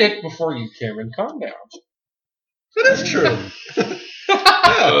 I knew Nick before you, Cameron. Calm down. That is true.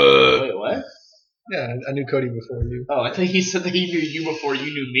 Wait, what? Yeah, I knew Cody before you. Oh, I think he said that he knew you before you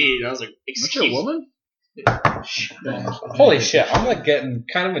knew me. And I was like, What's your excuse me. woman? Holy shit, I'm like getting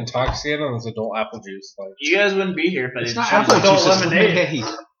kind of intoxicated on this adult apple juice. Like, You guys wouldn't be here if I It's didn't not choose apple you. Adult juice, it's lemonade.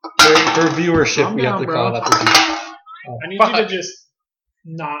 lemonade. For viewership, Calm we have down, to call it bro. apple juice. I need fuck. you to just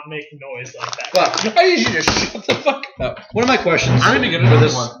not make noise like that. Fuck. I need you to shut the fuck up. One of my questions I'm gonna get for another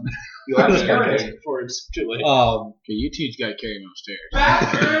this one. You have This to guy hear does. it before it's too late. Okay, you teach guy carry him upstairs.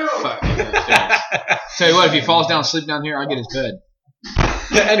 Fuck him upstairs. Tell you what, if he falls down asleep down here, I'll get his bed.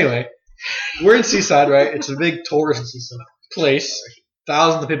 Anyway, we're in Seaside, right? It's a big tourist place.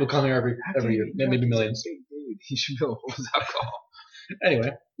 Thousands of people come here every year, maybe millions. Dude, you should be able to hold his alcohol.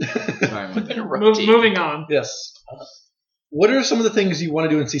 Anyway, Sorry, man. Moving on. yes. What are some of the things you want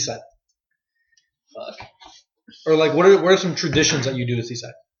to do in Seaside? Fuck. Or like, what are some traditions that you do in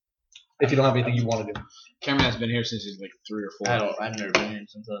Seaside? If you don't have anything you want to do. Cameron has been here since he's like 3 or 4. I've never been here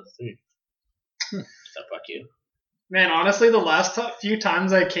since I was 3. So fuck you. Man, honestly, the last few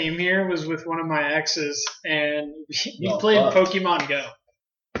times I came here was with one of my exes, and we played Pokemon Go.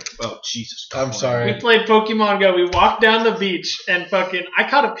 Oh, Jesus. I'm sorry. We played Pokemon Go. We walked down the beach, and fucking, I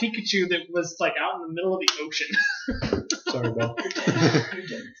caught a Pikachu that was like out in the middle of the ocean. Sorry, Bill.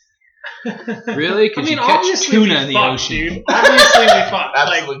 Really? I Because mean, you catch obviously tuna we in the fought, ocean. dude. Obviously we fought. That's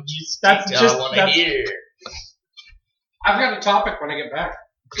Like, what you that's speak just- I want to that's- hear. I've got a topic when I get back.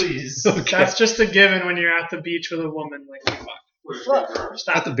 Please. that's just a given when you're at the beach with a woman. Like, we fuck. At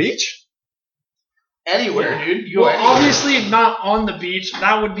Stop. the beach? Anywhere, dude. You Well, go anywhere. obviously not on the beach.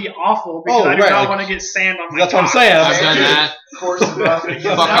 That would be awful because Oh, I do right, not like- want to get sand on my That's what I'm cock. saying. I've done that. Course of nothing.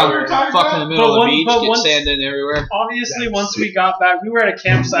 Fuck in the middle But of the beach, but get once- sand in everywhere. Obviously, once we got back, we were at a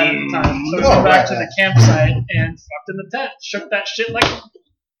campsite at the time. So we Oh, went back right, to right. the campsite and fucked in the tent. Shook that shit like.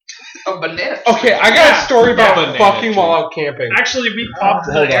 A banana. Okay, I got a story about Banana fucking tree. while out camping. Actually, we popped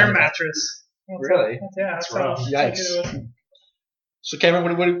Hold the air on. mattress. Really? Yeah, that's rough. how. Yikes. So,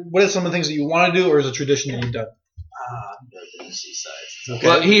 Cameron, what are some of the things that you want to do, or is it a tradition that you've done? I've never been to Seaside. Okay.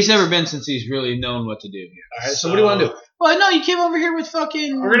 Well, he's never been since he's really known what to do here. All right. So, what do you want to do? Well, no, you came over here with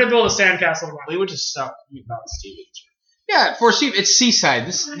fucking. We're gonna build a sandcastle tomorrow. We went to South Mount Stevens. Yeah, for Steve, it's Seaside.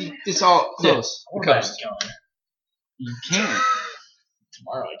 It's all close. We're coast. not going. You can't.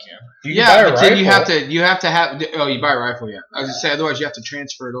 Tomorrow I can. You can buy Yeah, a but then you rifle. have to have. Oh, you buy a rifle, yeah. I was gonna say otherwise you have to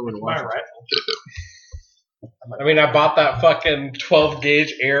transfer it over to Buy a Wi-Fi. rifle. I mean, I bought that fucking 12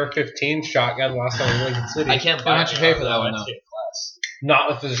 gauge AR-15 shotgun last time in Lincoln City. I can't How buy much it. you pay for that I one, went though? to class.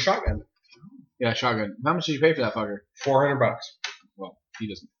 Not if it's a shotgun. Yeah, shotgun. How much did you pay for that fucker? $400. Well, he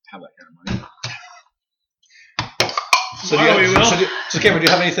doesn't have that kind of money. So, Tomorrow we will. so, Cameron,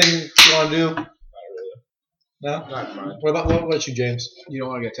 do you have anything you want to do? Not really. No. Not mine. What about you, James? You don't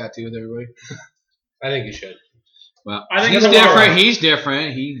want to get tattooed with everybody. I think you should. Well, I think he's tomorrow- different. He's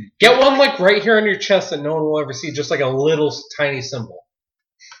different. He. Get one like right here on your chest that no one will ever see, just like a little tiny symbol.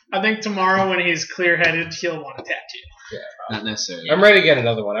 I think tomorrow when he's clear-headed, he'll want a tattoo. Not necessarily. I'm ready to get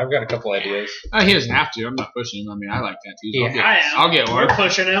another one. I've got a couple ideas. He doesn't have to. I'm not pushing him. I mean, I like tattoos. Yeah, I am. I'll get We're one.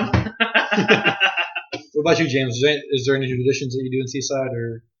 pushing him. What about you, James? Is there any traditions that you do in Seaside,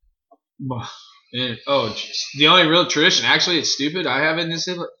 or Yeah. Oh, jeez. The only real tradition, actually, it's stupid. I have it in this.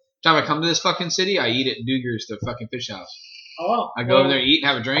 Time I come to this fucking city, I eat at Duger's, the fucking fish house. Oh, I go over there, eat,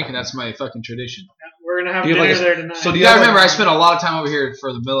 have a drink, and that's my fucking tradition. We're gonna have Do you dinner have like a- there tonight. so do You you gotta have remember, I spent a lot of time over here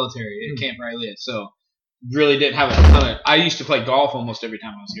for the military at Camp Riley, so really didn't have a ton of. I used to play golf almost every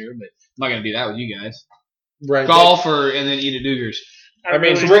time I was here, but I'm not gonna do that with you guys. right? Golf and then eat at Duger's. I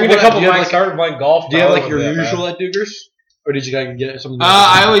mean, really- bringing a couple do you have mics, like- started playing golf. Do you have like probably your wouldn't be that usual at Duger's, or did you guys get something?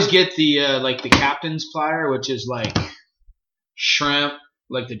 I always get the like the captain's platter, which is like shrimp,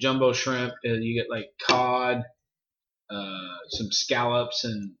 like the jumbo shrimp. You get like cod, some scallops,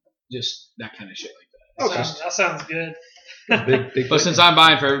 and just that kind of shit like that. That sounds good. big. But since I'm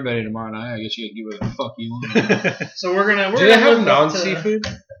buying for everybody tomorrow night, I guess you can get whatever the fuck you want. So we're gonna. bad. Do they have live up to- non-seafood?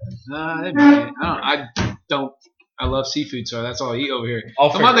 They might. I don't. I love seafood, so that's all I eat over here.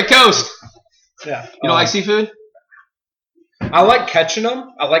 I'll I'm on the figure coast. yeah, You don't like seafood? I like catching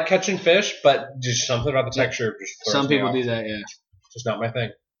them. I like catching fish, but just something about the texture just throws Some me people off. do that, yeah. Just not my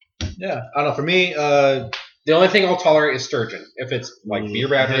thing. Yeah, I don't know. For me, The only thing I'll tolerate is sturgeon. If it's like beer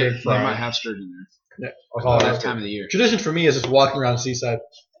battered, They might fried, have sturgeon there. I'll All tolerate that it. time of the year. tradition for me is just walking around Seaside,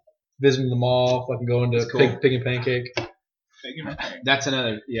 visiting the mall, fucking going to That's cool. Pig and Pancake. That's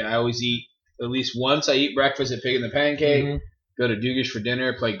another. Yeah, I always eat at least once. I eat breakfast at Pig and the Pancake. Mhm. Go to Dugas for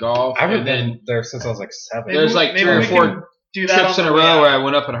dinner. Play golf. I haven't and then been there since I was like 7. Maybe There's we- like maybe 3 or we 4 can do that trips on in a the way row out. where I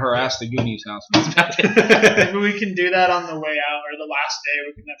went up and harassed the Goonies house. That's about it. Maybe we can do that on the way out or the last day.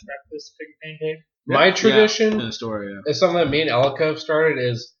 We can have breakfast, pig and pancake. My Yeah, tradition in the story. Yeah. is something that me and Elko have started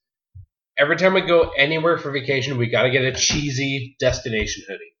is every time we go anywhere for vacation, we got to get a cheesy destination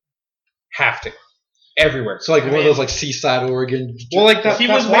hoodie. Have to. Everywhere. So like I one of mean- those like Seaside Oregon. Well, like that, He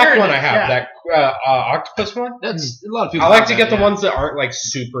that was black wearing one it, I have, yeah. that octopus one. That's a lot of people. I like have to that, get the yeah. ones that aren't like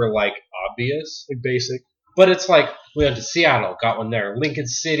super like obvious, like basic. but it's like we went to Seattle, got one there. Lincoln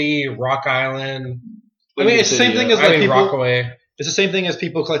City, Rock Island. I mean, it's the same thing as I like mean people. Rockaway. It's the same thing as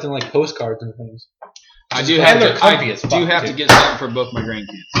people collecting like postcards and things. I do And have they're to. comfy as I fuck, do have to too. get something for both my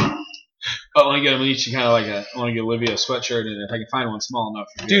grandkids. I want to get them each kind of like a. I want to get Olivia a sweatshirt, and if I can find one small enough,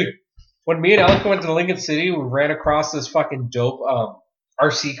 for Dude, when me and Alec went to Lincoln City, we ran across this fucking dope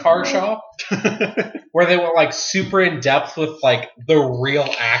RC car shop where they went like super in depth with like the real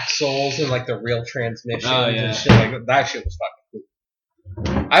axles and like the real transmissions and shit like that. That shit was fucking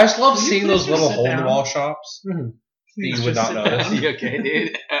cool. I just love Can you seeing please those just little sit hole in the down? wall shops that you would not notice. You okay,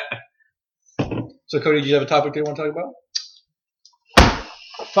 dude? So, Cody, do you have a topic you want to talk about?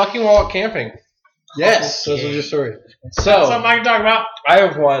 Fucking while out camping. Yes. So, this was your story. So Something I can talk about. I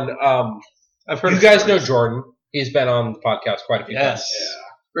have one. I've heard You of guys stories. know Jordan. He's been on the podcast quite a few times. Yes.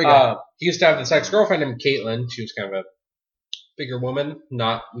 Great guy. He used to have this ex-girlfriend named Caitlin. She was kind of a bigger woman,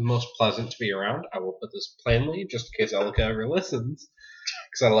 not the most pleasant to be around. I will put this plainly, just in case Elika ever listens,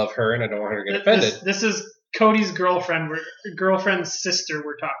 because I love her and I don't want her to get offended. This is Cody's girlfriend's sister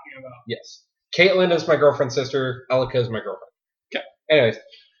we're talking about. Yes. Caitlin is my girlfriend's sister. Elika is my girlfriend. Okay. Anyways,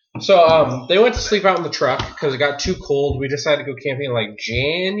 so they went to sleep out in the truck because it got too cold. We decided to go camping in like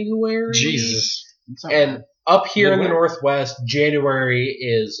January. Jesus. And up here in the Northwest, January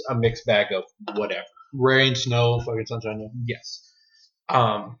is a mixed bag of whatever. Rain, snow, fucking sunshine. Yes.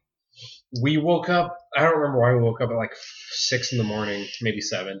 We woke up. I don't remember why we woke up at like 6 in the morning, maybe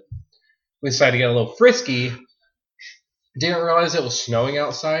 7. We decided to get a little frisky. Didn't realize it was snowing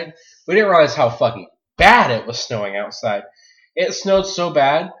outside. We didn't realize how fucking bad it was snowing outside. It snowed so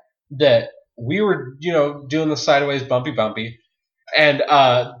bad that we were, doing the sideways bumpy, and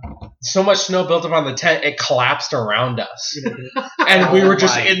so much snow built up on the tent, it collapsed around us. And we were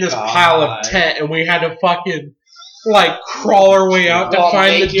just in this pile of tent, and we had to fucking, crawl our way out to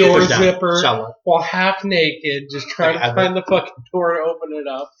find the door zipper while half naked, just trying to find the fucking door and open it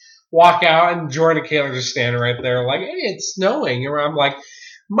up. Walk out, and Jordan and Kayla are just standing right there like, hey, it's snowing. And I'm like,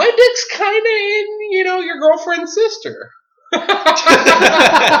 my dick's kind of in, your girlfriend's sister.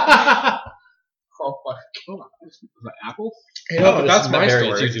 Oh, fuck. Hold on. Was that apple? But that's my story.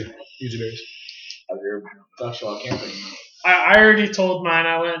 It's Yuzu berries. I already told mine.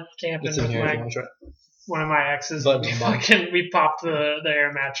 I went camping It's in with here. You want to try? one of my exes. But- We popped the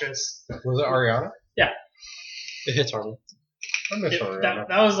air mattress. Was it Ariana? It hits harder. I miss Ariana.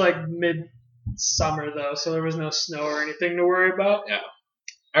 That was like mid-summer though, so there was no snow or anything to worry about.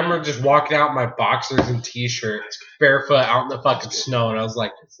 I remember just walking out in my boxers and t-shirts, barefoot out in the fucking snow, and I was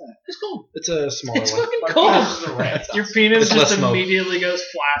like, It's cold. It's a smaller It's one. fucking cold. Your penis It's less just smoke. immediately goes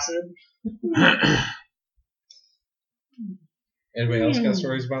flaccid. anybody else got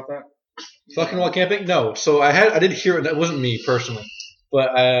stories about that? Fucking while camping? No. So I did hear it. That wasn't me personally,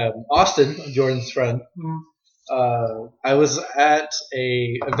 but Austin, Jordan's friend. I was at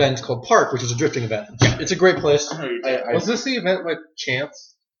a event called Park, which is a drifting event. It's a great place. Was this the event with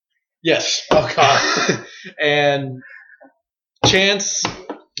Chance? Yes. Oh, God. And Chance,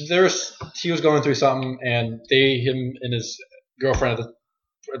 he was going through something, and him and his girlfriend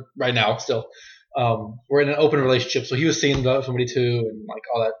right now still, were in an open relationship. So he was seeing somebody too, and like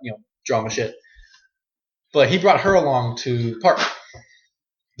all that drama shit. But he brought her along to Park,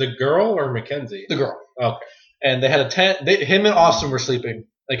 The girl or Mackenzie? the girl. Okay. And they had a tent. Him and Austin were sleeping,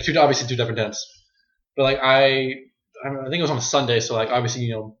 like obviously two different tents. But like I think it was on a Sunday, so like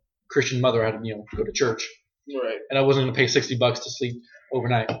obviously Christian mother had to go to church. Right. And I wasn't going to pay $60 to sleep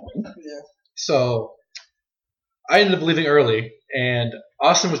overnight. Yeah. So I ended up leaving early, and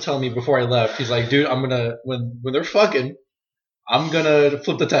Austin was telling me before I left, he's like, dude, I'm going to, when they're fucking, I'm going to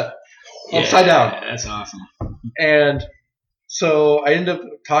flip the tent upside down. That's awesome. And so I ended up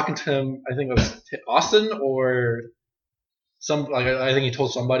talking to him, I think it was Austin or I think he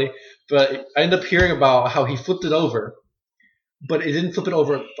told somebody, but I ended up hearing about how he flipped it over, but it didn't flip it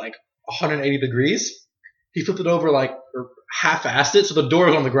over like 180 degrees. He flipped it over or half-assed it, so the door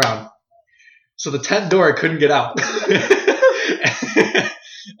was on the ground. So the tent door couldn't get out.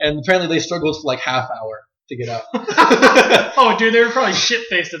 And apparently they struggled for like half hour to get out. Oh, dude, they were probably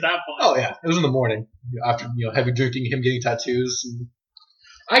shit-faced at that point. Oh yeah, it was in the morning after heavy drinking, him getting tattoos. And,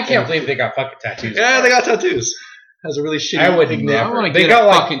 I can't believe they got fucking tattoos. yeah, they got tattoos. Has a really shitty. I would thing never. I want to They get got a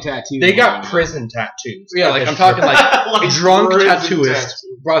like fucking tattoo. they got on prison tattoos. Yeah, like I'm talking like drunk tattooists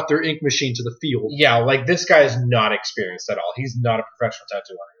brought their ink machine to the field. Yeah, like this guy is not experienced at all. He's not a professional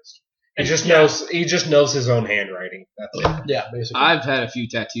tattoo artist. He just knows his own handwriting. That's it. Yeah, basically. I've had a few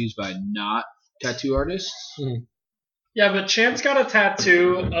tattoos by not tattoo artists. Yeah, but Chance got a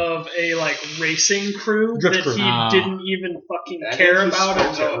tattoo of a racing crew Drift that crew. he didn't even fucking care about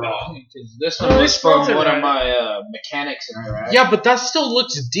or know about. This Oh, one they was from spelled it one right. of my mechanics in Iraq. Yeah, but that still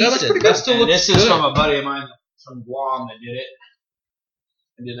looks decent. pretty That good. still And looks this is good. from a buddy of mine from Guam that did it.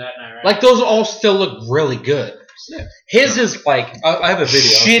 I did that in Iraq. Like those all still look really good. Yeah. His is like I have a video.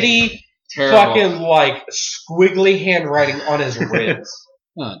 shitty, Terrible. fucking squiggly handwriting on his ribs.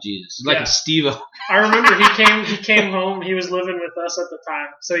 Oh Jesus! It's like Yeah. a Steve-O. I remember he came home. He was living with us at the time,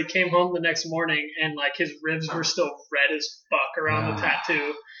 so he came home the next morning and like his ribs were still red as fuck around the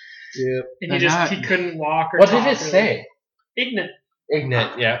tattoo, Yeah. and he couldn't walk or What talk. did it say? Ignat.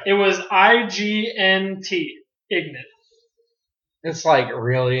 Ignat. Yeah. It was IGNT. Ignat. It's like,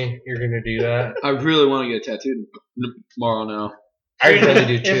 really? You're gonna do that? I really want to get tattooed tomorrow now. I really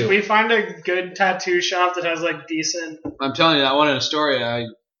do If too. we find a good tattoo shop that has like decent, I'm telling you, that one in Astoria.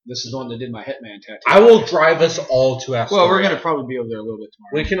 This is the one that did my Hitman tattoo. I will drive us all to Astoria. Well, we're gonna probably be over there a little bit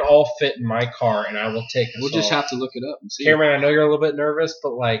tomorrow. We can all fit in my car, and I will take us We'll just all. have to look it up and see. Cameron, I know you're a little bit nervous,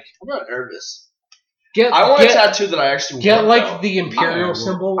 but like, I'm not nervous. get I want a get, tattoo that I actually get want. like though. the Imperial I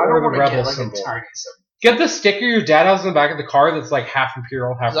symbol I or don't the want to Rebel get like symbol. a tiny symbol. Get the sticker your dad has in the back of the car that's like half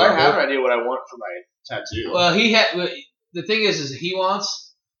Imperial, half Because I have Rebel. an idea what I want for my tattoo. Well, the thing is he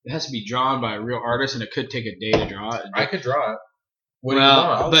wants it has to be drawn by a real artist, and it could take a day to draw it. I could draw it. What do you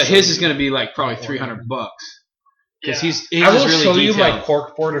want? Well, but his is gonna be like probably $300 because Yeah. his I will is really show you my detailed.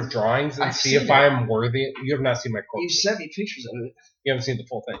 cork board of drawings and I've see seen if it. I am worthy. You have not seen my cork. You sent me pictures of it. You haven't seen the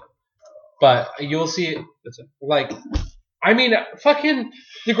full thing, but you'll see it. Like, I mean, fucking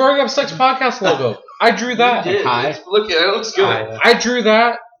the Growing Up Sucks podcast logo. I drew that. You did. Hi. Look at it. It looks good. I drew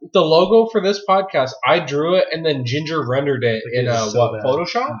that. The logo for this podcast, I drew it, and then Ginger rendered it in It is so bad.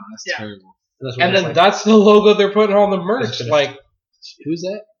 Photoshop, Oh, that's Yeah. terrible. That's what and it's then like. that's the logo they're putting on the merch. That's Like, Who's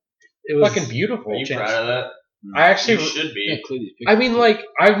that? It was fucking beautiful. Are you proud of that? I actually, You should Yeah, be. clear these I pictures. mean, like,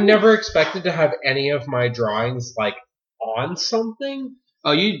 I've never expected to have any of my drawings like on something.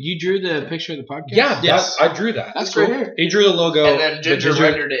 Oh, you drew the picture of the podcast? Yeah, Yes. I drew that. That's cool. great. He drew the logo, And then but Ginger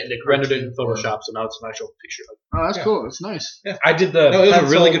rendered it into rendered it in cartoon form. Photoshop, so now it's an actual picture. Oh, that's Yeah. cool. That's nice. I did the No, it was a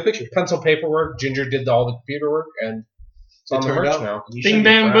really pencil- good picture. pencil paperwork. Ginger did all the computer work, and it's It on the turned merch out. now. You bing should be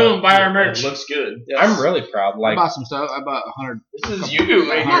bam proud. boom, buy our It merch. looks good. I'm really proud. I Like, bought some stuff. I bought 100. This is you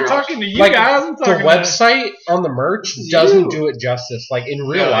right I'm here. not talking to you Like, guys. I'm the talking website on the merch This is doesn't you. do it justice. Like in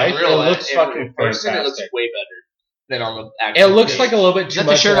real No, in life, real it life, looks in fucking person, it looks fantastic. way better than on the It actual looks page. like a little bit Is too that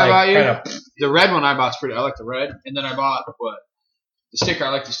the much. shirt I like, bought you? kind of, The red one I bought's pretty. I like the red. And then I bought what? The sticker. I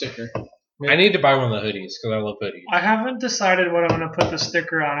like the sticker. I need to buy one of the hoodies because I love hoodies. I haven't decided what I'm gonna put the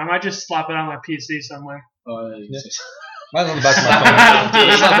sticker on. I might just slap it on my PC somewhere. Mine's on the back of my phone.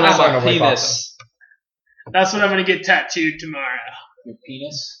 It's not the That's one not about gonna wipe off, penis. That's what I'm gonna get tattooed tomorrow. Your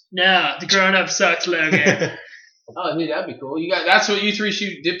penis? No, the grown up sucks logo. Oh, dude, that'd be cool. You got. That's what you three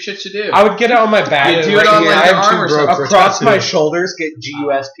dipshits should do. I would get it on my back. You do it on, here. like, I your have arm two or broke something. across Tattoo. my shoulders. Get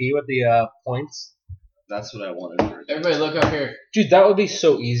GUSP with the points. That's what I wanted. For Everybody, look up here. Dude, that would be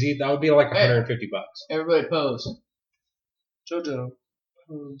so easy. That would be like Hey. $150. Everybody, pose. JoJo.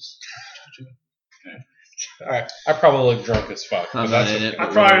 All right, I probably look drunk as fuck. But I'm that's not in okay. it.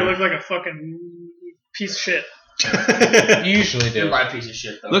 I probably look like a fucking piece of shit. You usually You're do. my piece of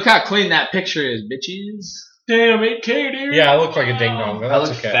shit, though. Look how clean that picture is, bitches. Damn, 8K, dude. Yeah, I look like a ding dong, but I that's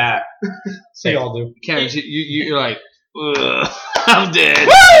look okay. fat. They all do. Cameron, you're like, ugh, I'm dead.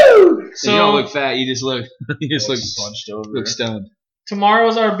 Woo! So you don't So look fat. You just look Slunched over. look stoned.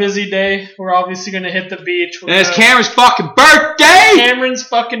 tomorrow's our busy day. We're obviously gonna hit the beach. We're And it's gonna- Cameron's fucking birthday. Cameron's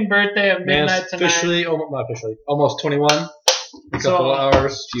fucking birthday at midnight Man's tonight. officially, not officially, almost 21. A So- couple of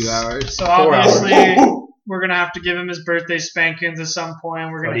hours. Few hours. So 4 hours. obviously we're gonna have to give him his birthday spankings at some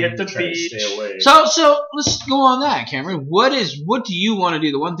point. We're gonna hit the beach. Stay away. So let's go on that, Cameron. What do you want to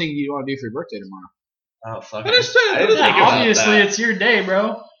do? The one thing you want to do for your birthday tomorrow? Oh fuck! I understand. I didn't Yeah, think about obviously that. it's your day,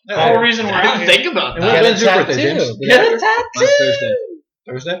 bro. Yeah. The whole reason we're I out didn't here. think about And that. when's your birthday, James? Get a tattoo. Mine's Thursday.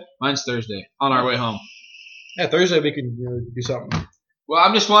 Thursday? Mine's Thursday. On our way home. Yeah, Thursday we can do something. Well,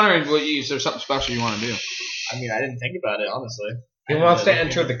 I'm just wondering, is there something special you want to do? I mean, I didn't think about it honestly. He wants to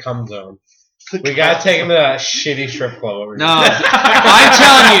enter the cum zone. We gotta take him to that shitty strip club over No, here. I'm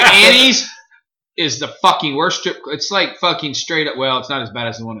telling you, Annie's is the fucking worst strip. It's like fucking straight up. Well, it's not as bad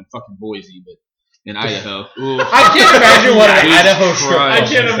as the one in fucking Boise, but in Idaho. Ooh. I can't imagine what an Jesus Idaho strip club I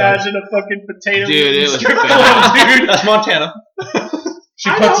Christ. can't is. imagine a fucking potato. Dude, it was strip bad. club, dude. That's Montana. She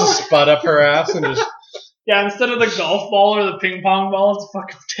I puts know. a spud up her ass and just Yeah, instead of the golf ball or the ping pong ball, it's a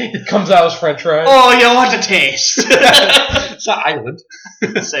fucking potato. comes out as French fries. Oh, you want to taste? It's not Ireland.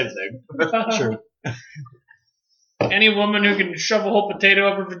 Same thing. True. Any woman who can shove a whole potato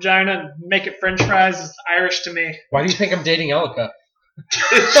up her vagina and make it French fries is Irish to me. Why do you think I'm dating Elika?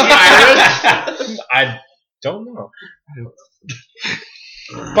 Is she Irish? I don't know.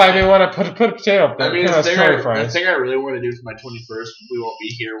 But I mean, when I put a potato up there, I mean, it the has thing, curly the fries. thing I really want to do for my 21st, we won't be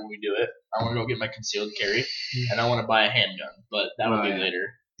here when we do it. I want to go get my concealed carry, and I want to buy a handgun, but that will Oh, be yeah. later.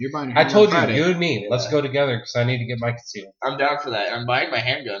 You're buying. I told you, Friday. you and me, let's go together because I need to get my concealed. I'm down for that. I'm buying my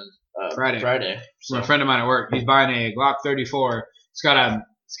handgun Friday. Friday. From a friend of mine at work. He's buying a Glock 34 It's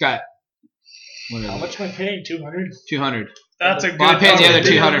got what is How it? much am I paying? 200. 200. That's a good. Well, I paid the other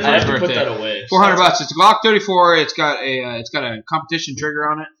company. 200 for I his have to put birthday. that away. $400. It's a Glock 34. It's got a competition trigger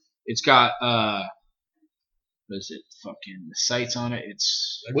on it. It's got what is it? Fucking the sights on it.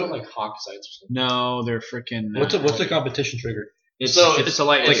 It's What like hawk sights or something? no, they're freaking. What's the competition trigger? It's So it's a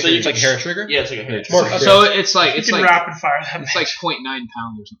light. it's weight so you It's like hair trigger. Yeah, it's like a hair. More- trigger. so it's like You it's can like rapid fire that. it's like 0.9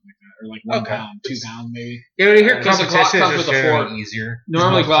 pounds or something like that, or like 1 Okay. pound, 2 pounds maybe. Yeah, when you hear Because the Glock competition, comes it's with a generally 4. easier.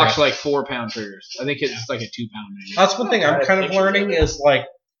 Normally It's more Glocks fresh. are like 4 pound triggers. I think it's like a 2 pound maybe. That's one thing I'm kind of Pictures of learning it. is like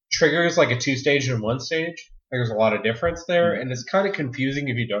triggers like a 2-stage and 1-stage. There's a lot of difference there, and it's kind of confusing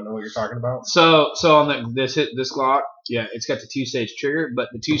if you don't know what you're talking about. So on this Glock, yeah, it's got the 2-stage trigger, but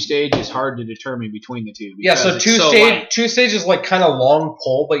the 2-stage is hard to determine between the two. Yeah, so because it's so light. 2-stage is like kind of long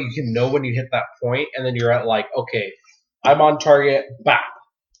pull, but you can know when you hit that point, and then you're at like, okay, I'm on target, bap.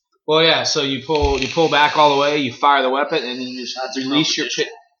 Well, yeah. So you pull back all the way, you fire the weapon, and then you just That's a release your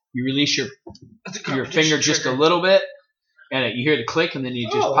competition. you release your competition finger just a trigger. little bit, and you hear the click, and then you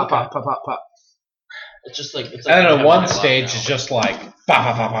just pop, okay. pop, pop, pop, pop. It's just like it's And I then have a 1 my Glock stage now. is just like, bop,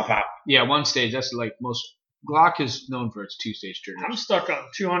 bop, bop, bop, bop. Yeah, 1 stage. That's like most Glock is known for its 2-stage trigger. I'm stuck on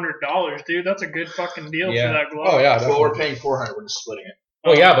 $200, dude. That's a good fucking deal Yeah. for that Glock. Oh yeah, Well, we're definitely. paying 400. We're just splitting it.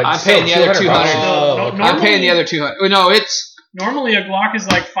 Well, yeah, but I'm still, paying the other 200. Oh, No, okay. no, I'm paying the other 200. Well, no, it's Normally a Glock is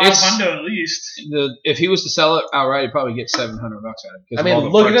like $500 at least. if he was to sell it outright, he'd probably get $700 out of it. I mean,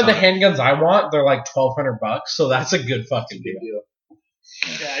 looking at the handguns I want, they're like $1,200, so that's a good fucking deal.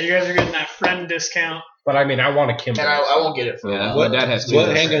 Yeah, you guys are getting that friend discount. But I mean, I want a Kimber. And I won't get it for Yeah, What- my dad has 2. What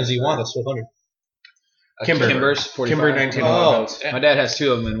of them. handguns do you want? That's 1200. Kimber. Kimbers, 45. Kimber 19 Oh, My dad has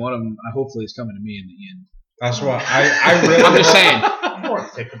 2 of them, and one of them hopefully is coming to me in the end. That's what I really. I'm just saying. I'm more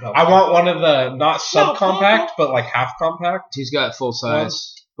thick about I want one of the not subcompact, but like half compact. He's got full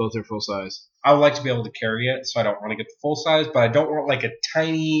size. Both are full size. I would like to be able to carry it, so I don't want to get the full size, but I don't want like a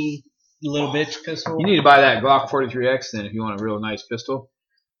tiny little bitch pistol. You need to buy that Glock 43X then if you want a real nice pistol.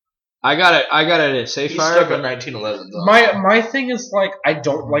 I got it at He's Safefire, stuck but on 1911. Though. My thing is like I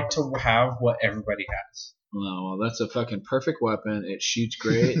don't like to have what everybody has. well, that's a fucking perfect weapon. It shoots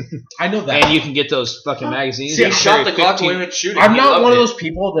great, I know that. and you can get those fucking magazines. See, You He can shot carry the Glock 15 when we went shooting. I'm He not loved one of it. those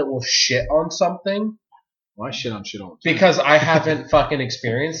people that will shit on something Why shit on shit all the time? because I haven't fucking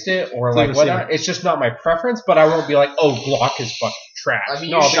experienced it or like Never what. seen It's just not my preference, but I won't be like, oh, Glock is fucking trash. I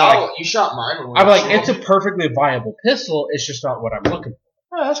mean, no, you I'll be shot like, you shot mine. When we I'm were like, shooting. it's a perfectly viable pistol. It's just not what I'm looking for.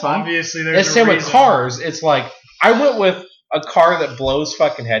 Oh, that's fine. Obviously, there's It's a same with reason. cars. It's like I went with a car that blows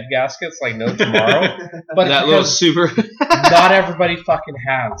fucking head gaskets like no tomorrow, but That it's little because super. not everybody fucking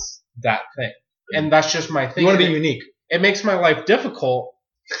has that thing, and that's just my thing. You want to And be unique. it makes my life difficult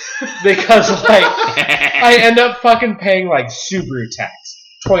because like I end up fucking paying like Subaru tax,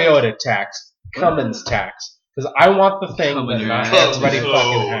 Toyota tax, Cummins tax because I want the thing Come in that your not ass. everybody Oh.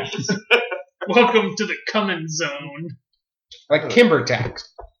 fucking has, Welcome to the Cummins zone. like Kimber tax.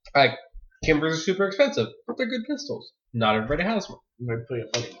 Like Kimbers are super expensive, but they're good pistols. Not everybody has one. I'm gonna put a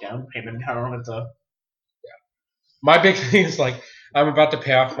fucking down payment down on it though. My big thing is like I'm about to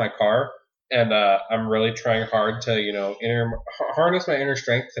pay off my car, and I'm really trying hard to harness my inner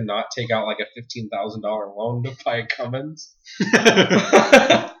strength to not take out like a $15,000 loan to buy a Cummins.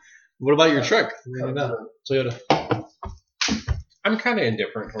 What about your truck? Toyota. I'm kind of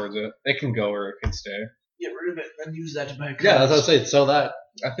indifferent towards it. It can go or it can stay. Get rid of it and use that to buy a car. Yeah, that's what I say. Sell that.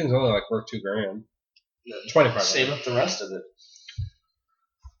 I think it's only like worth $2,000. 25. Save up the rest of it.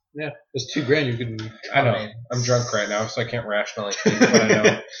 Yeah, it's $2,000. You can. I know. I'm drunk right now, so I can't rationalize things, but I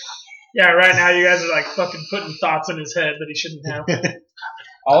know. Yeah, right now you guys are like fucking putting thoughts in his head that he shouldn't have.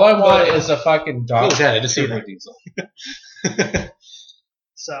 All I want is a fucking Dodge Oh, Dad, I just see turbo that. diesel.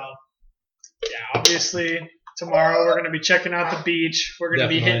 So, yeah, obviously tomorrow we're gonna be checking out the beach. We're gonna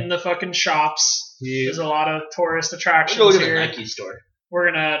be Definitely. hitting the fucking shops. Yeah. There's a lot of tourist Go attractions look at the here. Nike store.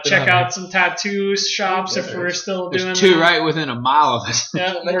 We're gonna They're check not out some tattoo shops Yeah, if there we're is. still doing There's 2 that. right within a mile of us.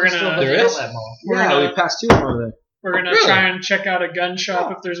 Yeah, Nike we're store gonna doesn't There is? have that mall. We're Yeah, gonna- we passed 2 over there. we're gonna Really? try and check out a gun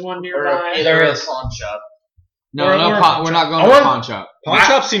shop if there's one Or nearby. There or a is. pawn shop. No, We're- no, we're- we're not going I to a want- pawn shop. Pawn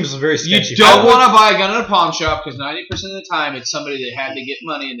shop seems very You sketchy. don't want to buy a gun at a pawn shop because 90% of the time it's somebody that had to get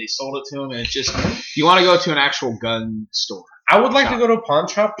money and they sold it to them, and it's just you want to go to an actual gun store. I would like Shop. to go to a pawn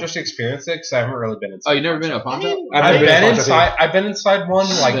shop just to experience it because I haven't really been inside. Oh, you never been to a pawn shop? I've I've never been been to a pawn shop inside. I've been inside one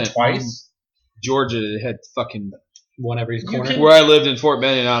like Been- twice. Georgia, they had fucking one every You corner. can- Where I lived in Fort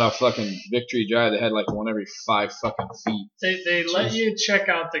Benning out of fucking Victory Drive, they had like one every 5 fucking feet. They let you check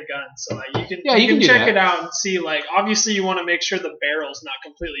out the gun, so like you can Yeah, you can do check that. it out and see like obviously you want to make sure the barrel's not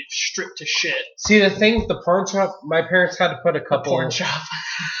completely stripped to shit. See, the thing, the pawn shop, my parents had to put a The couple. porn shop.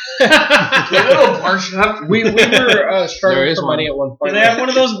 little porn shop. We were There struggling is for one. money at one Do point. they have one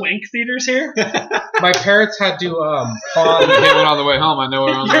of those wink theaters here? My parents had to I pawn. hit one on the way home. I know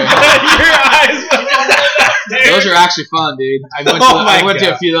we're on the Your way home. eyes fucking lit up, dude. Those are actually fun, dude. I went, Oh my I went to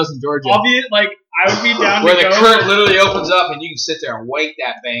God. a few of those in Georgia. Like I would be down Where to the go. current literally opens up and you can sit there and wait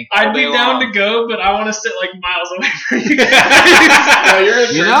that bank. all I'd be day down long. to go, but I want to sit like miles away from you guys. No,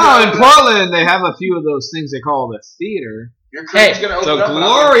 You know, in Portland, they have a few of those things they call the theater. your curtain's Hey, gonna open The up and I'm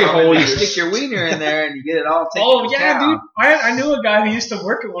glory gonna come hole, in you here. stick your wiener in there and you get it all taken Oh yeah, down. dude. I knew a guy who used to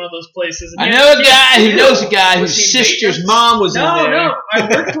work at one of those places. And I he know had- a guy who knows a guy Was whose he sister's maintenance? mom was in No, there. no. I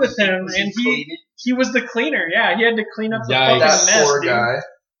worked with him, Was and cleaning? he was the cleaner. Yeah, he had to clean up the Yikes. fucking That mess, poor dude. guy.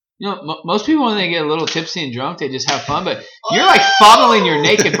 You know, most people when they get a little tipsy and drunk, they just have fun. But you're like fondling your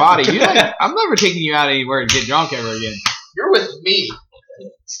naked body. You're like, I'm never taking you out anywhere to get drunk ever again. You're with me.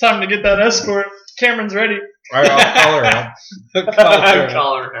 It's time to get that escort. Cameron's ready. All right, I'll call her up. I'm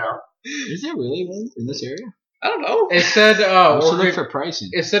calling her now. Is there really one in this area? I don't know. It said I should look Oregon. for pricing.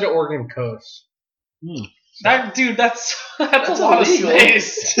 It said Oregon Coast. That dude, that's a That's lot illegal. of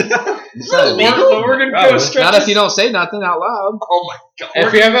space. It's not illegal. The Oregon Probably. Coast stretches. Not if you don't say nothing out loud. Oh my god.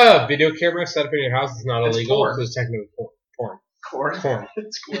 If you have a video camera set up in your house, it's not It's illegal. porn. It's technically porn. Corn. Porn.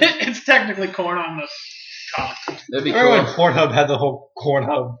 It's corn. It's technically corn on the top. That'd be Remember when cool. Pornhub had the whole corn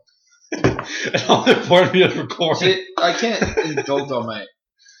hub? And all the porn videos were corn. See, I can't indulge all my.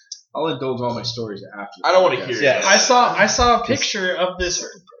 I'll indulge all my stories after. I don't want to hear Yeah. it. I saw a picture of this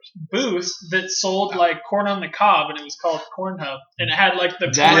booth that sold like corn on the cob, and it was called Corn Hub, and it had like the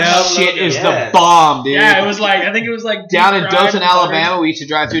That Pornhub shit logo. is Yeah. the bomb, dude. Yeah, it was like I think it was like Down in deep fried Dothan, and buttered. Alabama, we used to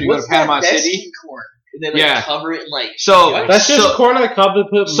drive through to What's go to Panama that City. Mexican corn? And they like Yeah. cover it in like So That's just so, corn on the cob that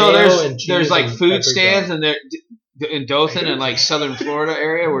put so mayo and cheese there's like and food pepper stands on. and there in Dothan and like southern Florida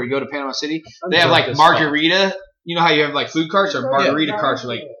area where you go to Panama City. They have drunk like as margarita. You know how you have like food carts or margarita carts,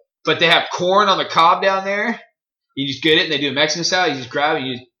 like, but they have corn on the cob down there. You just get it and they do a Mexican style. You just grab it. And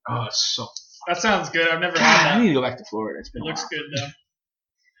you just, oh, it's so. That sounds good. I've never God, had I that. need to go back to Florida. It's been It a looks while. good though.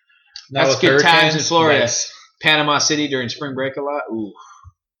 Now That's with good times in hurricanes, Florida. yes. Panama City during spring break a lot. Ooh,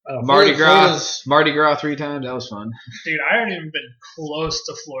 I don't know, Mardi Gras. Florida's- Mardi Gras 3 times. That was fun. Dude, I haven't even been close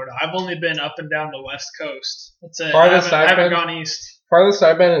to Florida. I've only been up and down the West Coast. That's it. I Farthest haven't, I haven't I've gone east. Farthest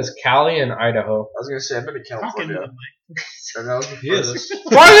I've been is Cali and Idaho. I was gonna say I've been to Fucking California. And that was the Yes. furthest.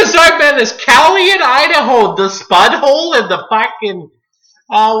 Farthest I've been is Cali and Idaho. The spud hole and the fucking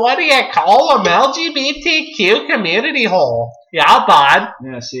what do you call them? LGBTQ community hole. Yeah, bud.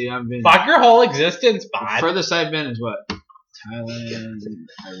 Yeah, see, I've been. Fuck your whole existence, The bud. furthest I've been is what? Thailand.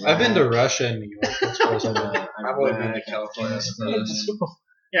 Iraq, I've been to Russia and New York. That's where I've been. I've only been to California.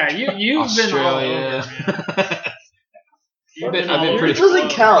 Yeah, you've been all over. Australia. Man. You've I've been all over. pretty- It doesn't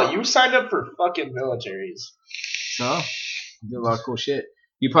count. You signed up for fucking militaries. So, did a lot of cool shit.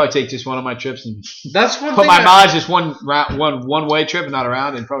 You probably take just one of my trips and That's one put thing. my mileage just one way trip and not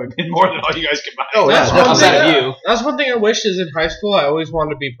around, and probably been more than all you guys combined. Oh, That's yeah, one outside thing. of you. That's one thing I wish is in high school. I always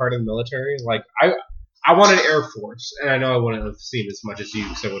wanted to be part of the military. Like I wanted Air Force, and I know I wouldn't have seen as much as you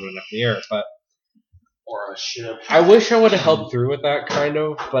because I would have been up in the air. But Or a ship. I wish I would have helped through with that kind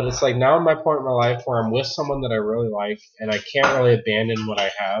of. But it's like now I'm at my point in my life where I'm with someone that I really like, and I can't really abandon what I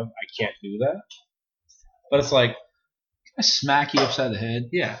have. I can't do that. But it's like, I smack you upside the head.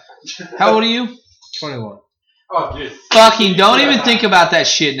 yeah, How old are you? 21. Oh, dude. Fucking don't even think about that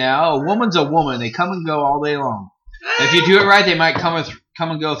shit now. A woman's a woman. They come and go all day long. If you do it right, they might come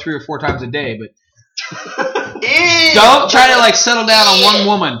and go 3 or 4 times a day. But don't try to like settle down on one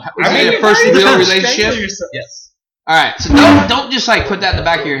woman. Was I it mean, a first You're real gonna relationship? strangle yourself. Yes. All right, so don't just like put that in the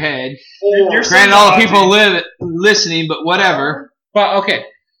back of your head. You're Granted, all the people listening, but whatever. But okay,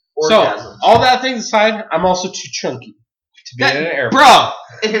 Orgasm. so all that things aside, I'm also too chunky to be in an airplane. Bro,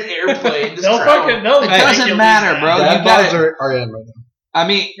 In an airplane. just They'll travel. fucking know. It doesn't matter, bro. Dad You gotta- bods are in right now. I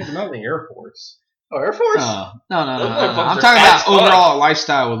mean, I'm not in the Air Force. Oh, Air Force? no. Those I'm motherfuckers talking are about fast as fuck. overall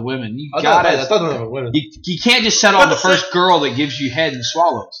lifestyle with women. You I gotta. thought they were women. You can't just settle on the first girl that gives you head and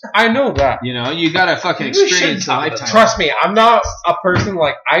swallows. I know that. You know, you gotta fucking You should experience a talk about lifetime. Trust me, I'm not a person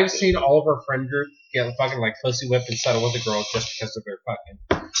like I've seen all of our friend group get fucking like pussy whipped and settle with a girl just because of their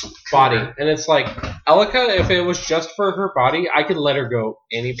fucking body. And it's like Elika, if it was just for her body, I could let her go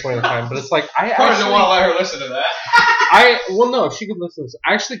any point in time. But it's like I actually, let her listen to that. well no, she could listen to this.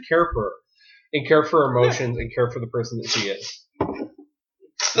 I actually care for her and care for her emotions and care for the person that she is.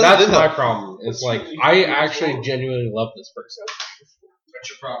 That's my problem. It's like I actually genuinely love this person. That's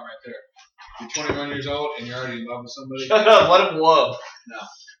your problem right there. You're 21 years old and you're already in love with somebody. Shut up, let him love.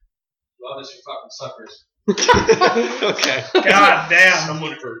 Love is for fucking suckers. Okay. God damn.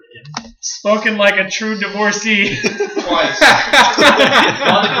 Someone for Spoken like a true divorcee. Twice. Love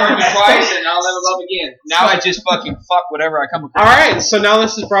me twice and I'll never love again. Now I just fucking fuck whatever I come across. All right, so now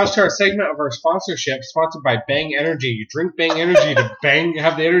this is brought us to our segment of our sponsorship, sponsored by Bang Energy. You drink Bang Energy to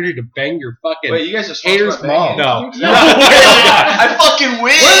have the energy to bang your fucking Wait, you guys are haters' sponsored by mom. Bang? No. I fucking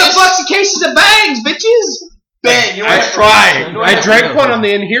wish. Where the fuck's the cases of bangs, bitches? Bang, you I went tried. I drank one on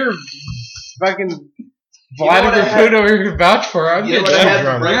the in here. Fucking Vladimir food over here to vouch for. I'm You know getting what I had so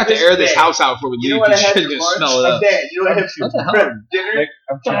drunk. We're gonna have to air this house out before we You leave. know what I had You're for gonna lunch? smell it up. Dad, you know what I had for What the hell? dinner?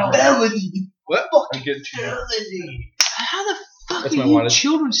 I'm trying. Melody. What? Fucking I'm getting too Melody. How the fuck That's are my you water.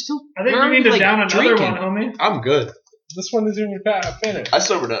 children still? I think Where we are need you, to like, down another drinking? one, homie. I'm good. This one isn't even finished. I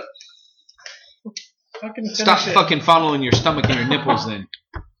sobered up. Fucking finish Stop it. fucking funneling your stomach and your nipples then.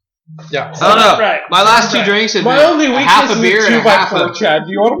 Yeah. I don't know. Right. My last two Right. drinks have My been only a weakness half a is beer and a 2x4, half a... Chad.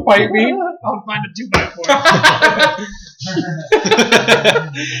 Do you want to fight me? I'll find a 2x4.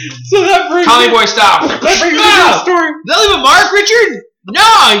 So that brings Tommy me, Boy style. that brings me to the No! story. Is that leave a mark, Richard?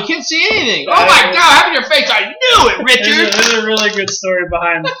 No, you can't see anything. Oh my god, have in your face. I knew it, Richard. There's a really good story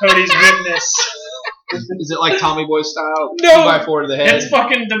behind Cody's witness. Is it like Tommy Boy style? No. 2x4 to the head. It's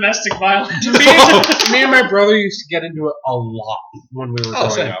fucking domestic violence. Me and my brother used to get into it a lot when we were growing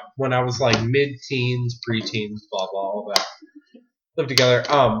same. up. When I was like mid-teens, pre-teens, blah blah, all that. Lived together.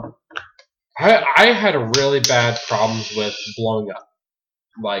 I had really bad problems with blowing up,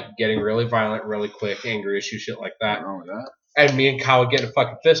 like getting really violent, really quick, anger issues, shit like that. wrong with that? And me and Kyle would get in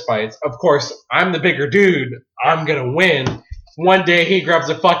fucking fist fights. Of course, I'm the bigger dude. I'm gonna win. One day he grabs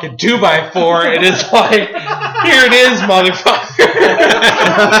a fucking 2x4 and it's like, here it is, motherfucker.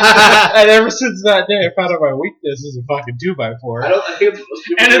 And ever since that day, I found out my weakness is a fucking 2x4. I don't think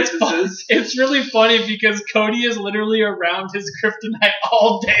And it's really funny because Cody is literally around his kryptonite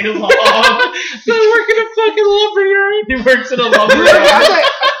all day long. I work in a fucking lumberyard. He works in a Oh,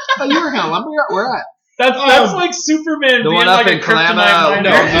 lumberyard. you were kind of lumberyard? Where at? That's like Superman The being one up like a in Kalama, kryptonite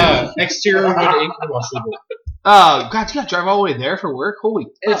No, miner. exterior wood ink washable. Oh, God, you got to drive all the way there for work? Holy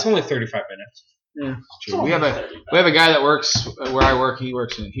It's only 35 minutes. True. We have a guy that works where I work. He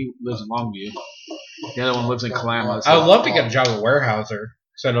lives in Longview. The other one lives in Kalama. I would love to get a job at Warehouser,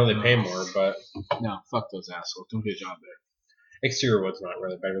 because I know they pay more, but No, fuck those assholes. Don't get a job there. exterior wood's not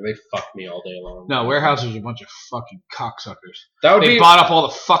really better. They fuck me all day long. No, Warehousers are a bunch of fucking cocksuckers. That would They be bought up all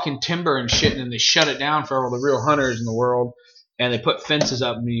the fucking timber and shit, and then they shut it down for all the real hunters in the world. And they put fences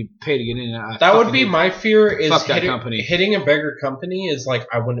up, and you pay to get in. that would be my fear. Is Fuck that hitting, company. hitting a bigger company is like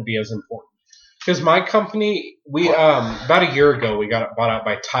I wouldn't be as important. Because my company, we about a year ago we got bought out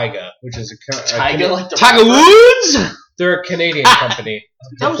by Taiga, which is a Tiger like the Tiger rapper? Woods. they're a Canadian company.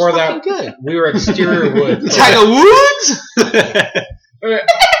 That was Before fucking that, good. we were exterior wood. Tiger Woods.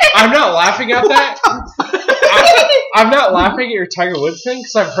 I'm not laughing at that. I'm not laughing at your Tiger Woods thing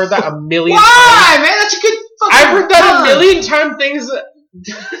because I've heard that a million times. Why, man? That's a good. Fucking I've heard that a pun. million times things.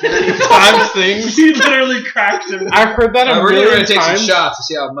 He literally cracked him. I've heard that a We're million gonna take some times shots to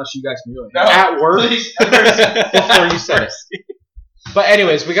see how much you guys can really. at work Please. before you said it. But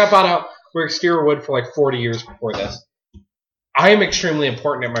anyways, we got bought out. We're exterior wood for like 40 years before this. I am extremely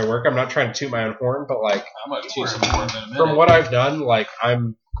important at my work. I'm not trying to toot my own horn, but like I'm gonna teach some more in a minute. from what I've done, like I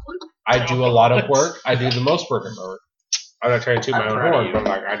do a lot of work. I do the most work at my work. I'm not trying to toot my I'm own proud of horn, you. but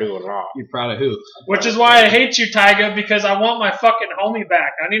like I do a lot. You're proud of who? Which is why I hate you, Tyga, because I want my fucking homie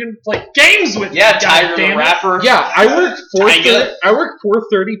back. I need him to play games with Yeah, me. Tiger the goddamn it. rapper. Yeah, I work 4:30. Tiger. I work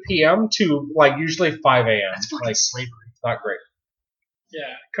 4:30 p.m. to like usually 5 a.m. That's fucking Like slavery. not great. Yeah,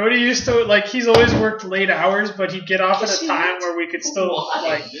 Cody used to he's always worked late hours, but he'd get off at a time where we could still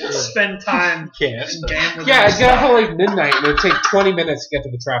spend time Can't. and game with Yeah, him. I get off at like midnight, and it would take 20 minutes to get to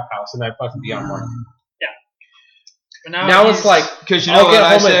the trap house, and I'd fucking be on one. But Now it's like Because you know I'll what get I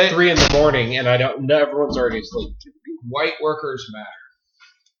home say. at 3 in the morning, and I don't. No, everyone's already asleep. White workers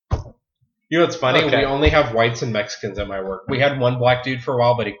matter. You know what's funny? Okay. We only have whites and Mexicans at my work. We had one black dude for a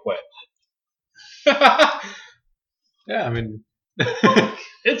while, but he quit. Yeah, I mean,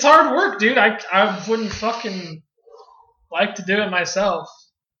 it's hard work, dude. I wouldn't fucking like to do it myself.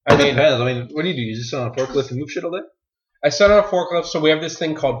 I it mean, depends. I mean, what do? You just sit on a forklift and move shit all day? I set on a forklift, so we have this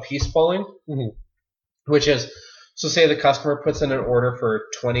thing called piece pulling, which is, so say the customer puts in an order for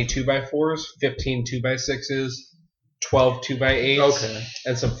 20 2x4s, 15 2x6s, 12 2x8s, Okay.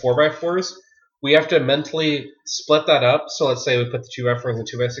 and some 4x4s. We have to mentally split that up. So let's say we put the 2x4s and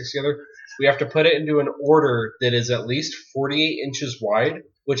 2x6 together. We have to put it into an order that is at least 48 inches wide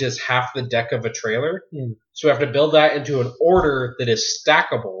which is half the deck of a trailer. Hmm. So we have to build that into an order that is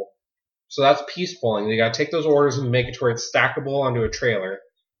stackable. So that's piece pulling. You got to take those orders and make it to where it's stackable onto a trailer.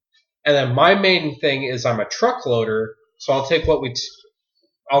 And then my main thing is I'm a truck loader, so I'll take what we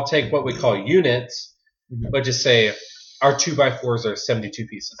call units, but just say our 2x4s are 72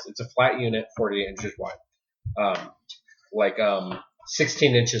 pieces. It's a flat unit, 48 inches wide,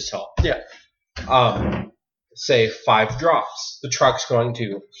 16 inches tall. Yeah. Say 5 drops. The truck's going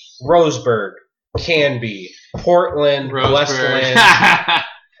to Roseburg, Canby, Portland, Westland,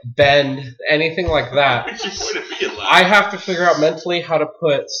 Bend, anything like that. I have to figure out mentally how to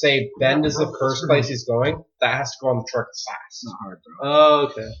put, say, Bend is the first place he's going. That has to go on the truck fast. Not hard, bro. Oh,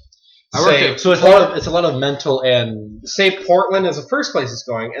 okay. Say, So it's a lot of mental and say Portland is the first place it's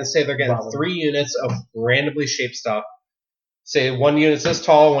going, and say they're getting 3 units of randomly shaped stuff. Say one unit's this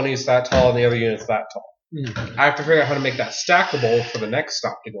tall, one unit's that tall, and the other unit's that tall. I have to figure out how to make that stackable for the next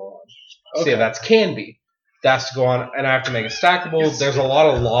stop to go on. Okay. Say that's Canby. That's to go on, and I have to make it stackable. There's a lot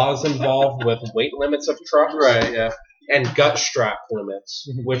of laws involved with weight limits of trucks. right, yeah. And gut strap limits,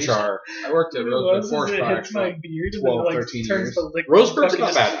 which are... I worked at Roseburg Forest It Products hits my for beard and 12, then, like, 13 turns years. the liquid Roseburg's fucking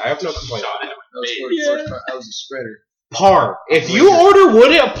not bad. I have no complaint. I was a spreader. Par. If you order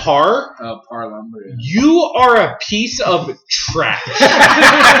wood at Par, Par lumber. Yeah. you are a piece of trash.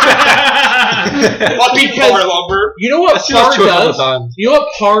 Par lumber. You know what That's just Par true all the does? time. You know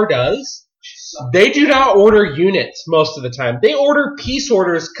what Par does? They do not order units most of the time. They order piece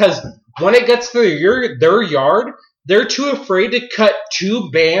orders because when it gets to their yard, they're too afraid to cut 2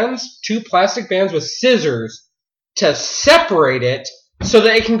 plastic bands with scissors to separate it so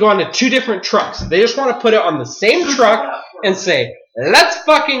that it can go onto 2 different trucks. They just want to put it on the same truck and say, let's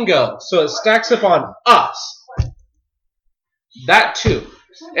fucking go. So it stacks up on us. That too.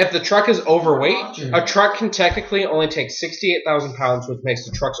 If the truck is overweight, a truck can technically only take 68,000 pounds, which makes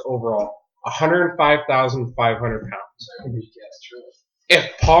the truck's overall 105,500 pounds.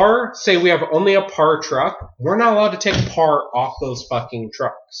 If Par, say we have only a Par truck, we're not allowed to take Par off those fucking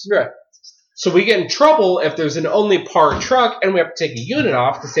trucks. Right. So we get in trouble if there's an only Par truck and we have to take a unit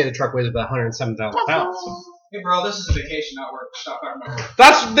off to say the truck weighs about 107,000 pounds. Hey, bro, this is a vacation, not work. Stop talking about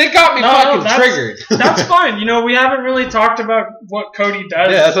work. They got me fucking that's- triggered. That's fine. You know, we haven't really talked about what Cody does.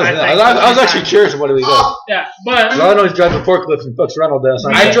 Yeah, that's what I was actually curious what do we do. Yeah, but All I know is driving a forklift and fucks around all day.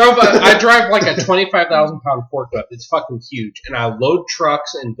 I drive like a 25,000 pound forklift. It's fucking huge, and I load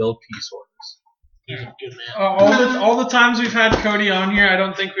trucks and build piece orders. He's a good man. all the times we've had Cody on here, I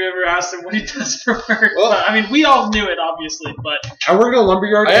don't think we ever asked him what he does for work. Well- But, I mean, we all knew it, obviously, but I work in a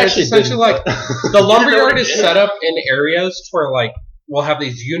lumberyard. I And it's actually essentially didn't, like the lumberyard is set up in areas to where like we'll have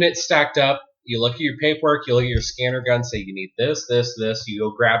these units stacked up. You look at your paperwork, you look at your scanner gun, say you need this, this, this. You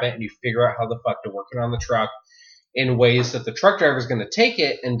go grab it and you figure out how the fuck to work it on the truck in ways that the truck driver is going to take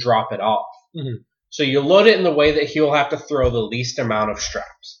it and drop it off. Mhm. So you load it in the way that he'll have to throw the least amount of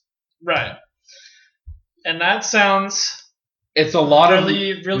straps. right. And that sounds It's a lot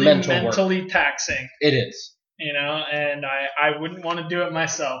really, of really mental work. mentally taxing, It is. you know, and I wouldn't want to do it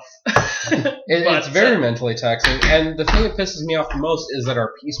myself. It's very mentally taxing. And the thing that pisses me off the most is that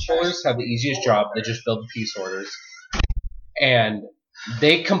our piece pullers have the easiest job. They just build the piece orders. And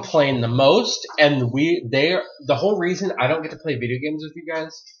they complain the most. And the whole reason I don't get to play video games with you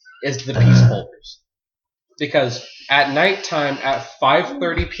guys is the piece pullers. Because at nighttime at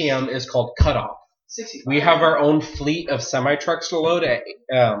 5:30 p.m. is called cutoff. We have our own fleet of semi-trucks to load.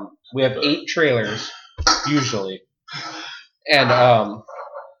 We have 8 trailers, usually. And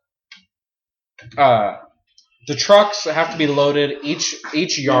the trucks have to be loaded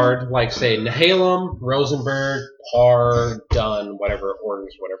each yard, like say Nehalem, Rosenberg, Par, Dunn, whatever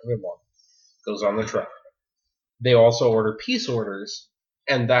orders, whatever they want, goes on the truck. They also order piece orders,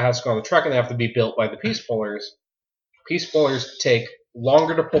 and that has to go on the truck, and they have to be built by the piece pullers. Piece pullers take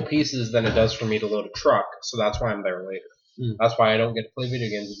longer to pull pieces than it does for me to load a truck, so that's why I'm there later. That's why I don't get to play video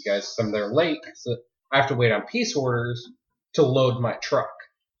games with you guys, because I'm there late, so I have to wait on piece orders to load my truck.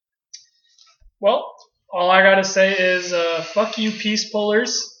 Well, all I gotta say is, fuck you, piece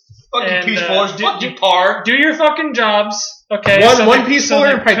pullers. Fucking And, piece pullers. do- Fuck you, Par. Do your fucking jobs, okay? One piece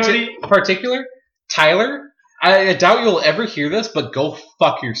puller in Cody, particular, Tyler, I doubt you'll ever hear this, but go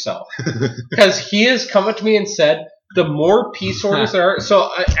fuck yourself. Because he has come up to me and said, the more piece orders there are, so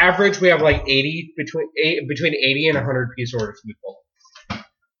average we have like 80, between 80 and 100 piece orders to be pulled.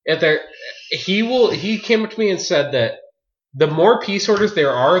 He came up to me and said that the more piece orders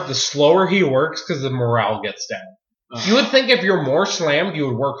there are, the slower he works because the morale gets down. You would think if you're more slammed, you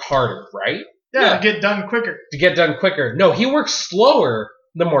would work harder, right? yeah, get done quicker. To get done quicker. No, he works slower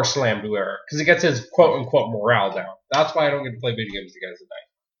the more slammed we are because he gets his quote-unquote morale down. That's why I don't get to play video games with you guys at night.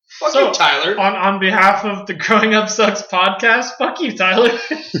 Fuck So- you, Tyler. On behalf of the Growing Up Sucks podcast, fuck you, Tyler.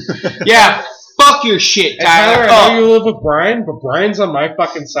 Yeah, fuck your shit, And Tyler, Tyler. I know you live with Brian, but Brian's on my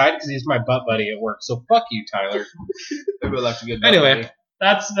fucking side because he's my butt buddy at work. So fuck you, Tyler. Maybe we'll have to get Anyway.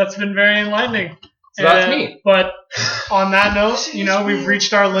 That's been very enlightening. So that's me. But on that note, we've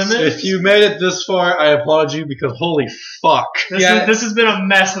reaced our limit. If you made it this far, I applaud you because holy fuck. This has been a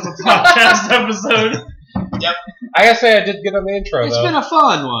mess of a podcast episode. I gotta say, I did get on the intro, It's though. been a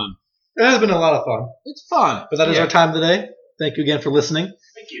fun one. It has been a lot of fun. It's fun. But that is Yeah. our time today. Thank you again for listening.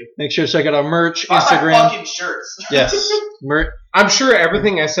 Thank you. Make sure to check out our merch, Buy my Instagram. fucking shirts. Yes. I'm sure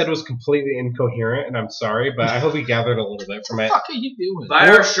everything I said was completely incoherent, and I'm sorry, but I hope you gathered a little bit from What it. the fuck are you doing? Buy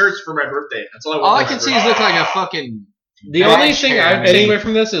our shirts for my birthday. That's all I want. All I for can my see is birthday. look like a fucking. The Badge only thing hair. I take away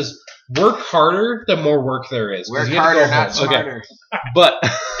from this is work harder, the more work there is. 'Cause Work you have to harder, go not home. smarter. But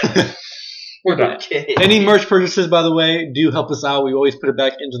We're done. Okay. any merch purchases, by the way, do help us out. We always put it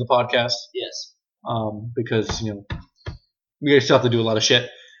back into the podcast Yes. because, we still have to do a lot of shit.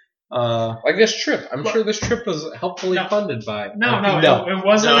 Like this trip. I'm sure this trip was helpfully No. funded by. No, No. it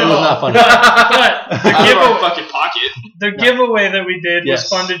wasn't No, at it was all. not funny. But the Out of our giveaway, fucking pocket. the giveaway that we did Yes. was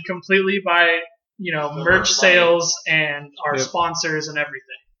funded completely by merch sales and our Yep. sponsors and everything.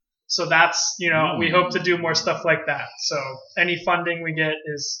 So that's we hope to do more stuff like that. So any funding we get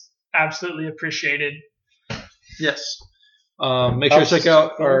is absolutely appreciated. Yes. Make sure to check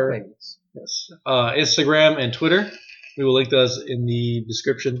out our things. Instagram and Twitter. We will link those in the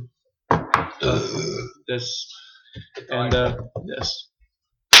description of this. And yes.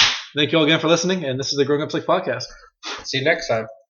 Thank you all again for listening. And this is the Growing Up Sick podcast. See you next time.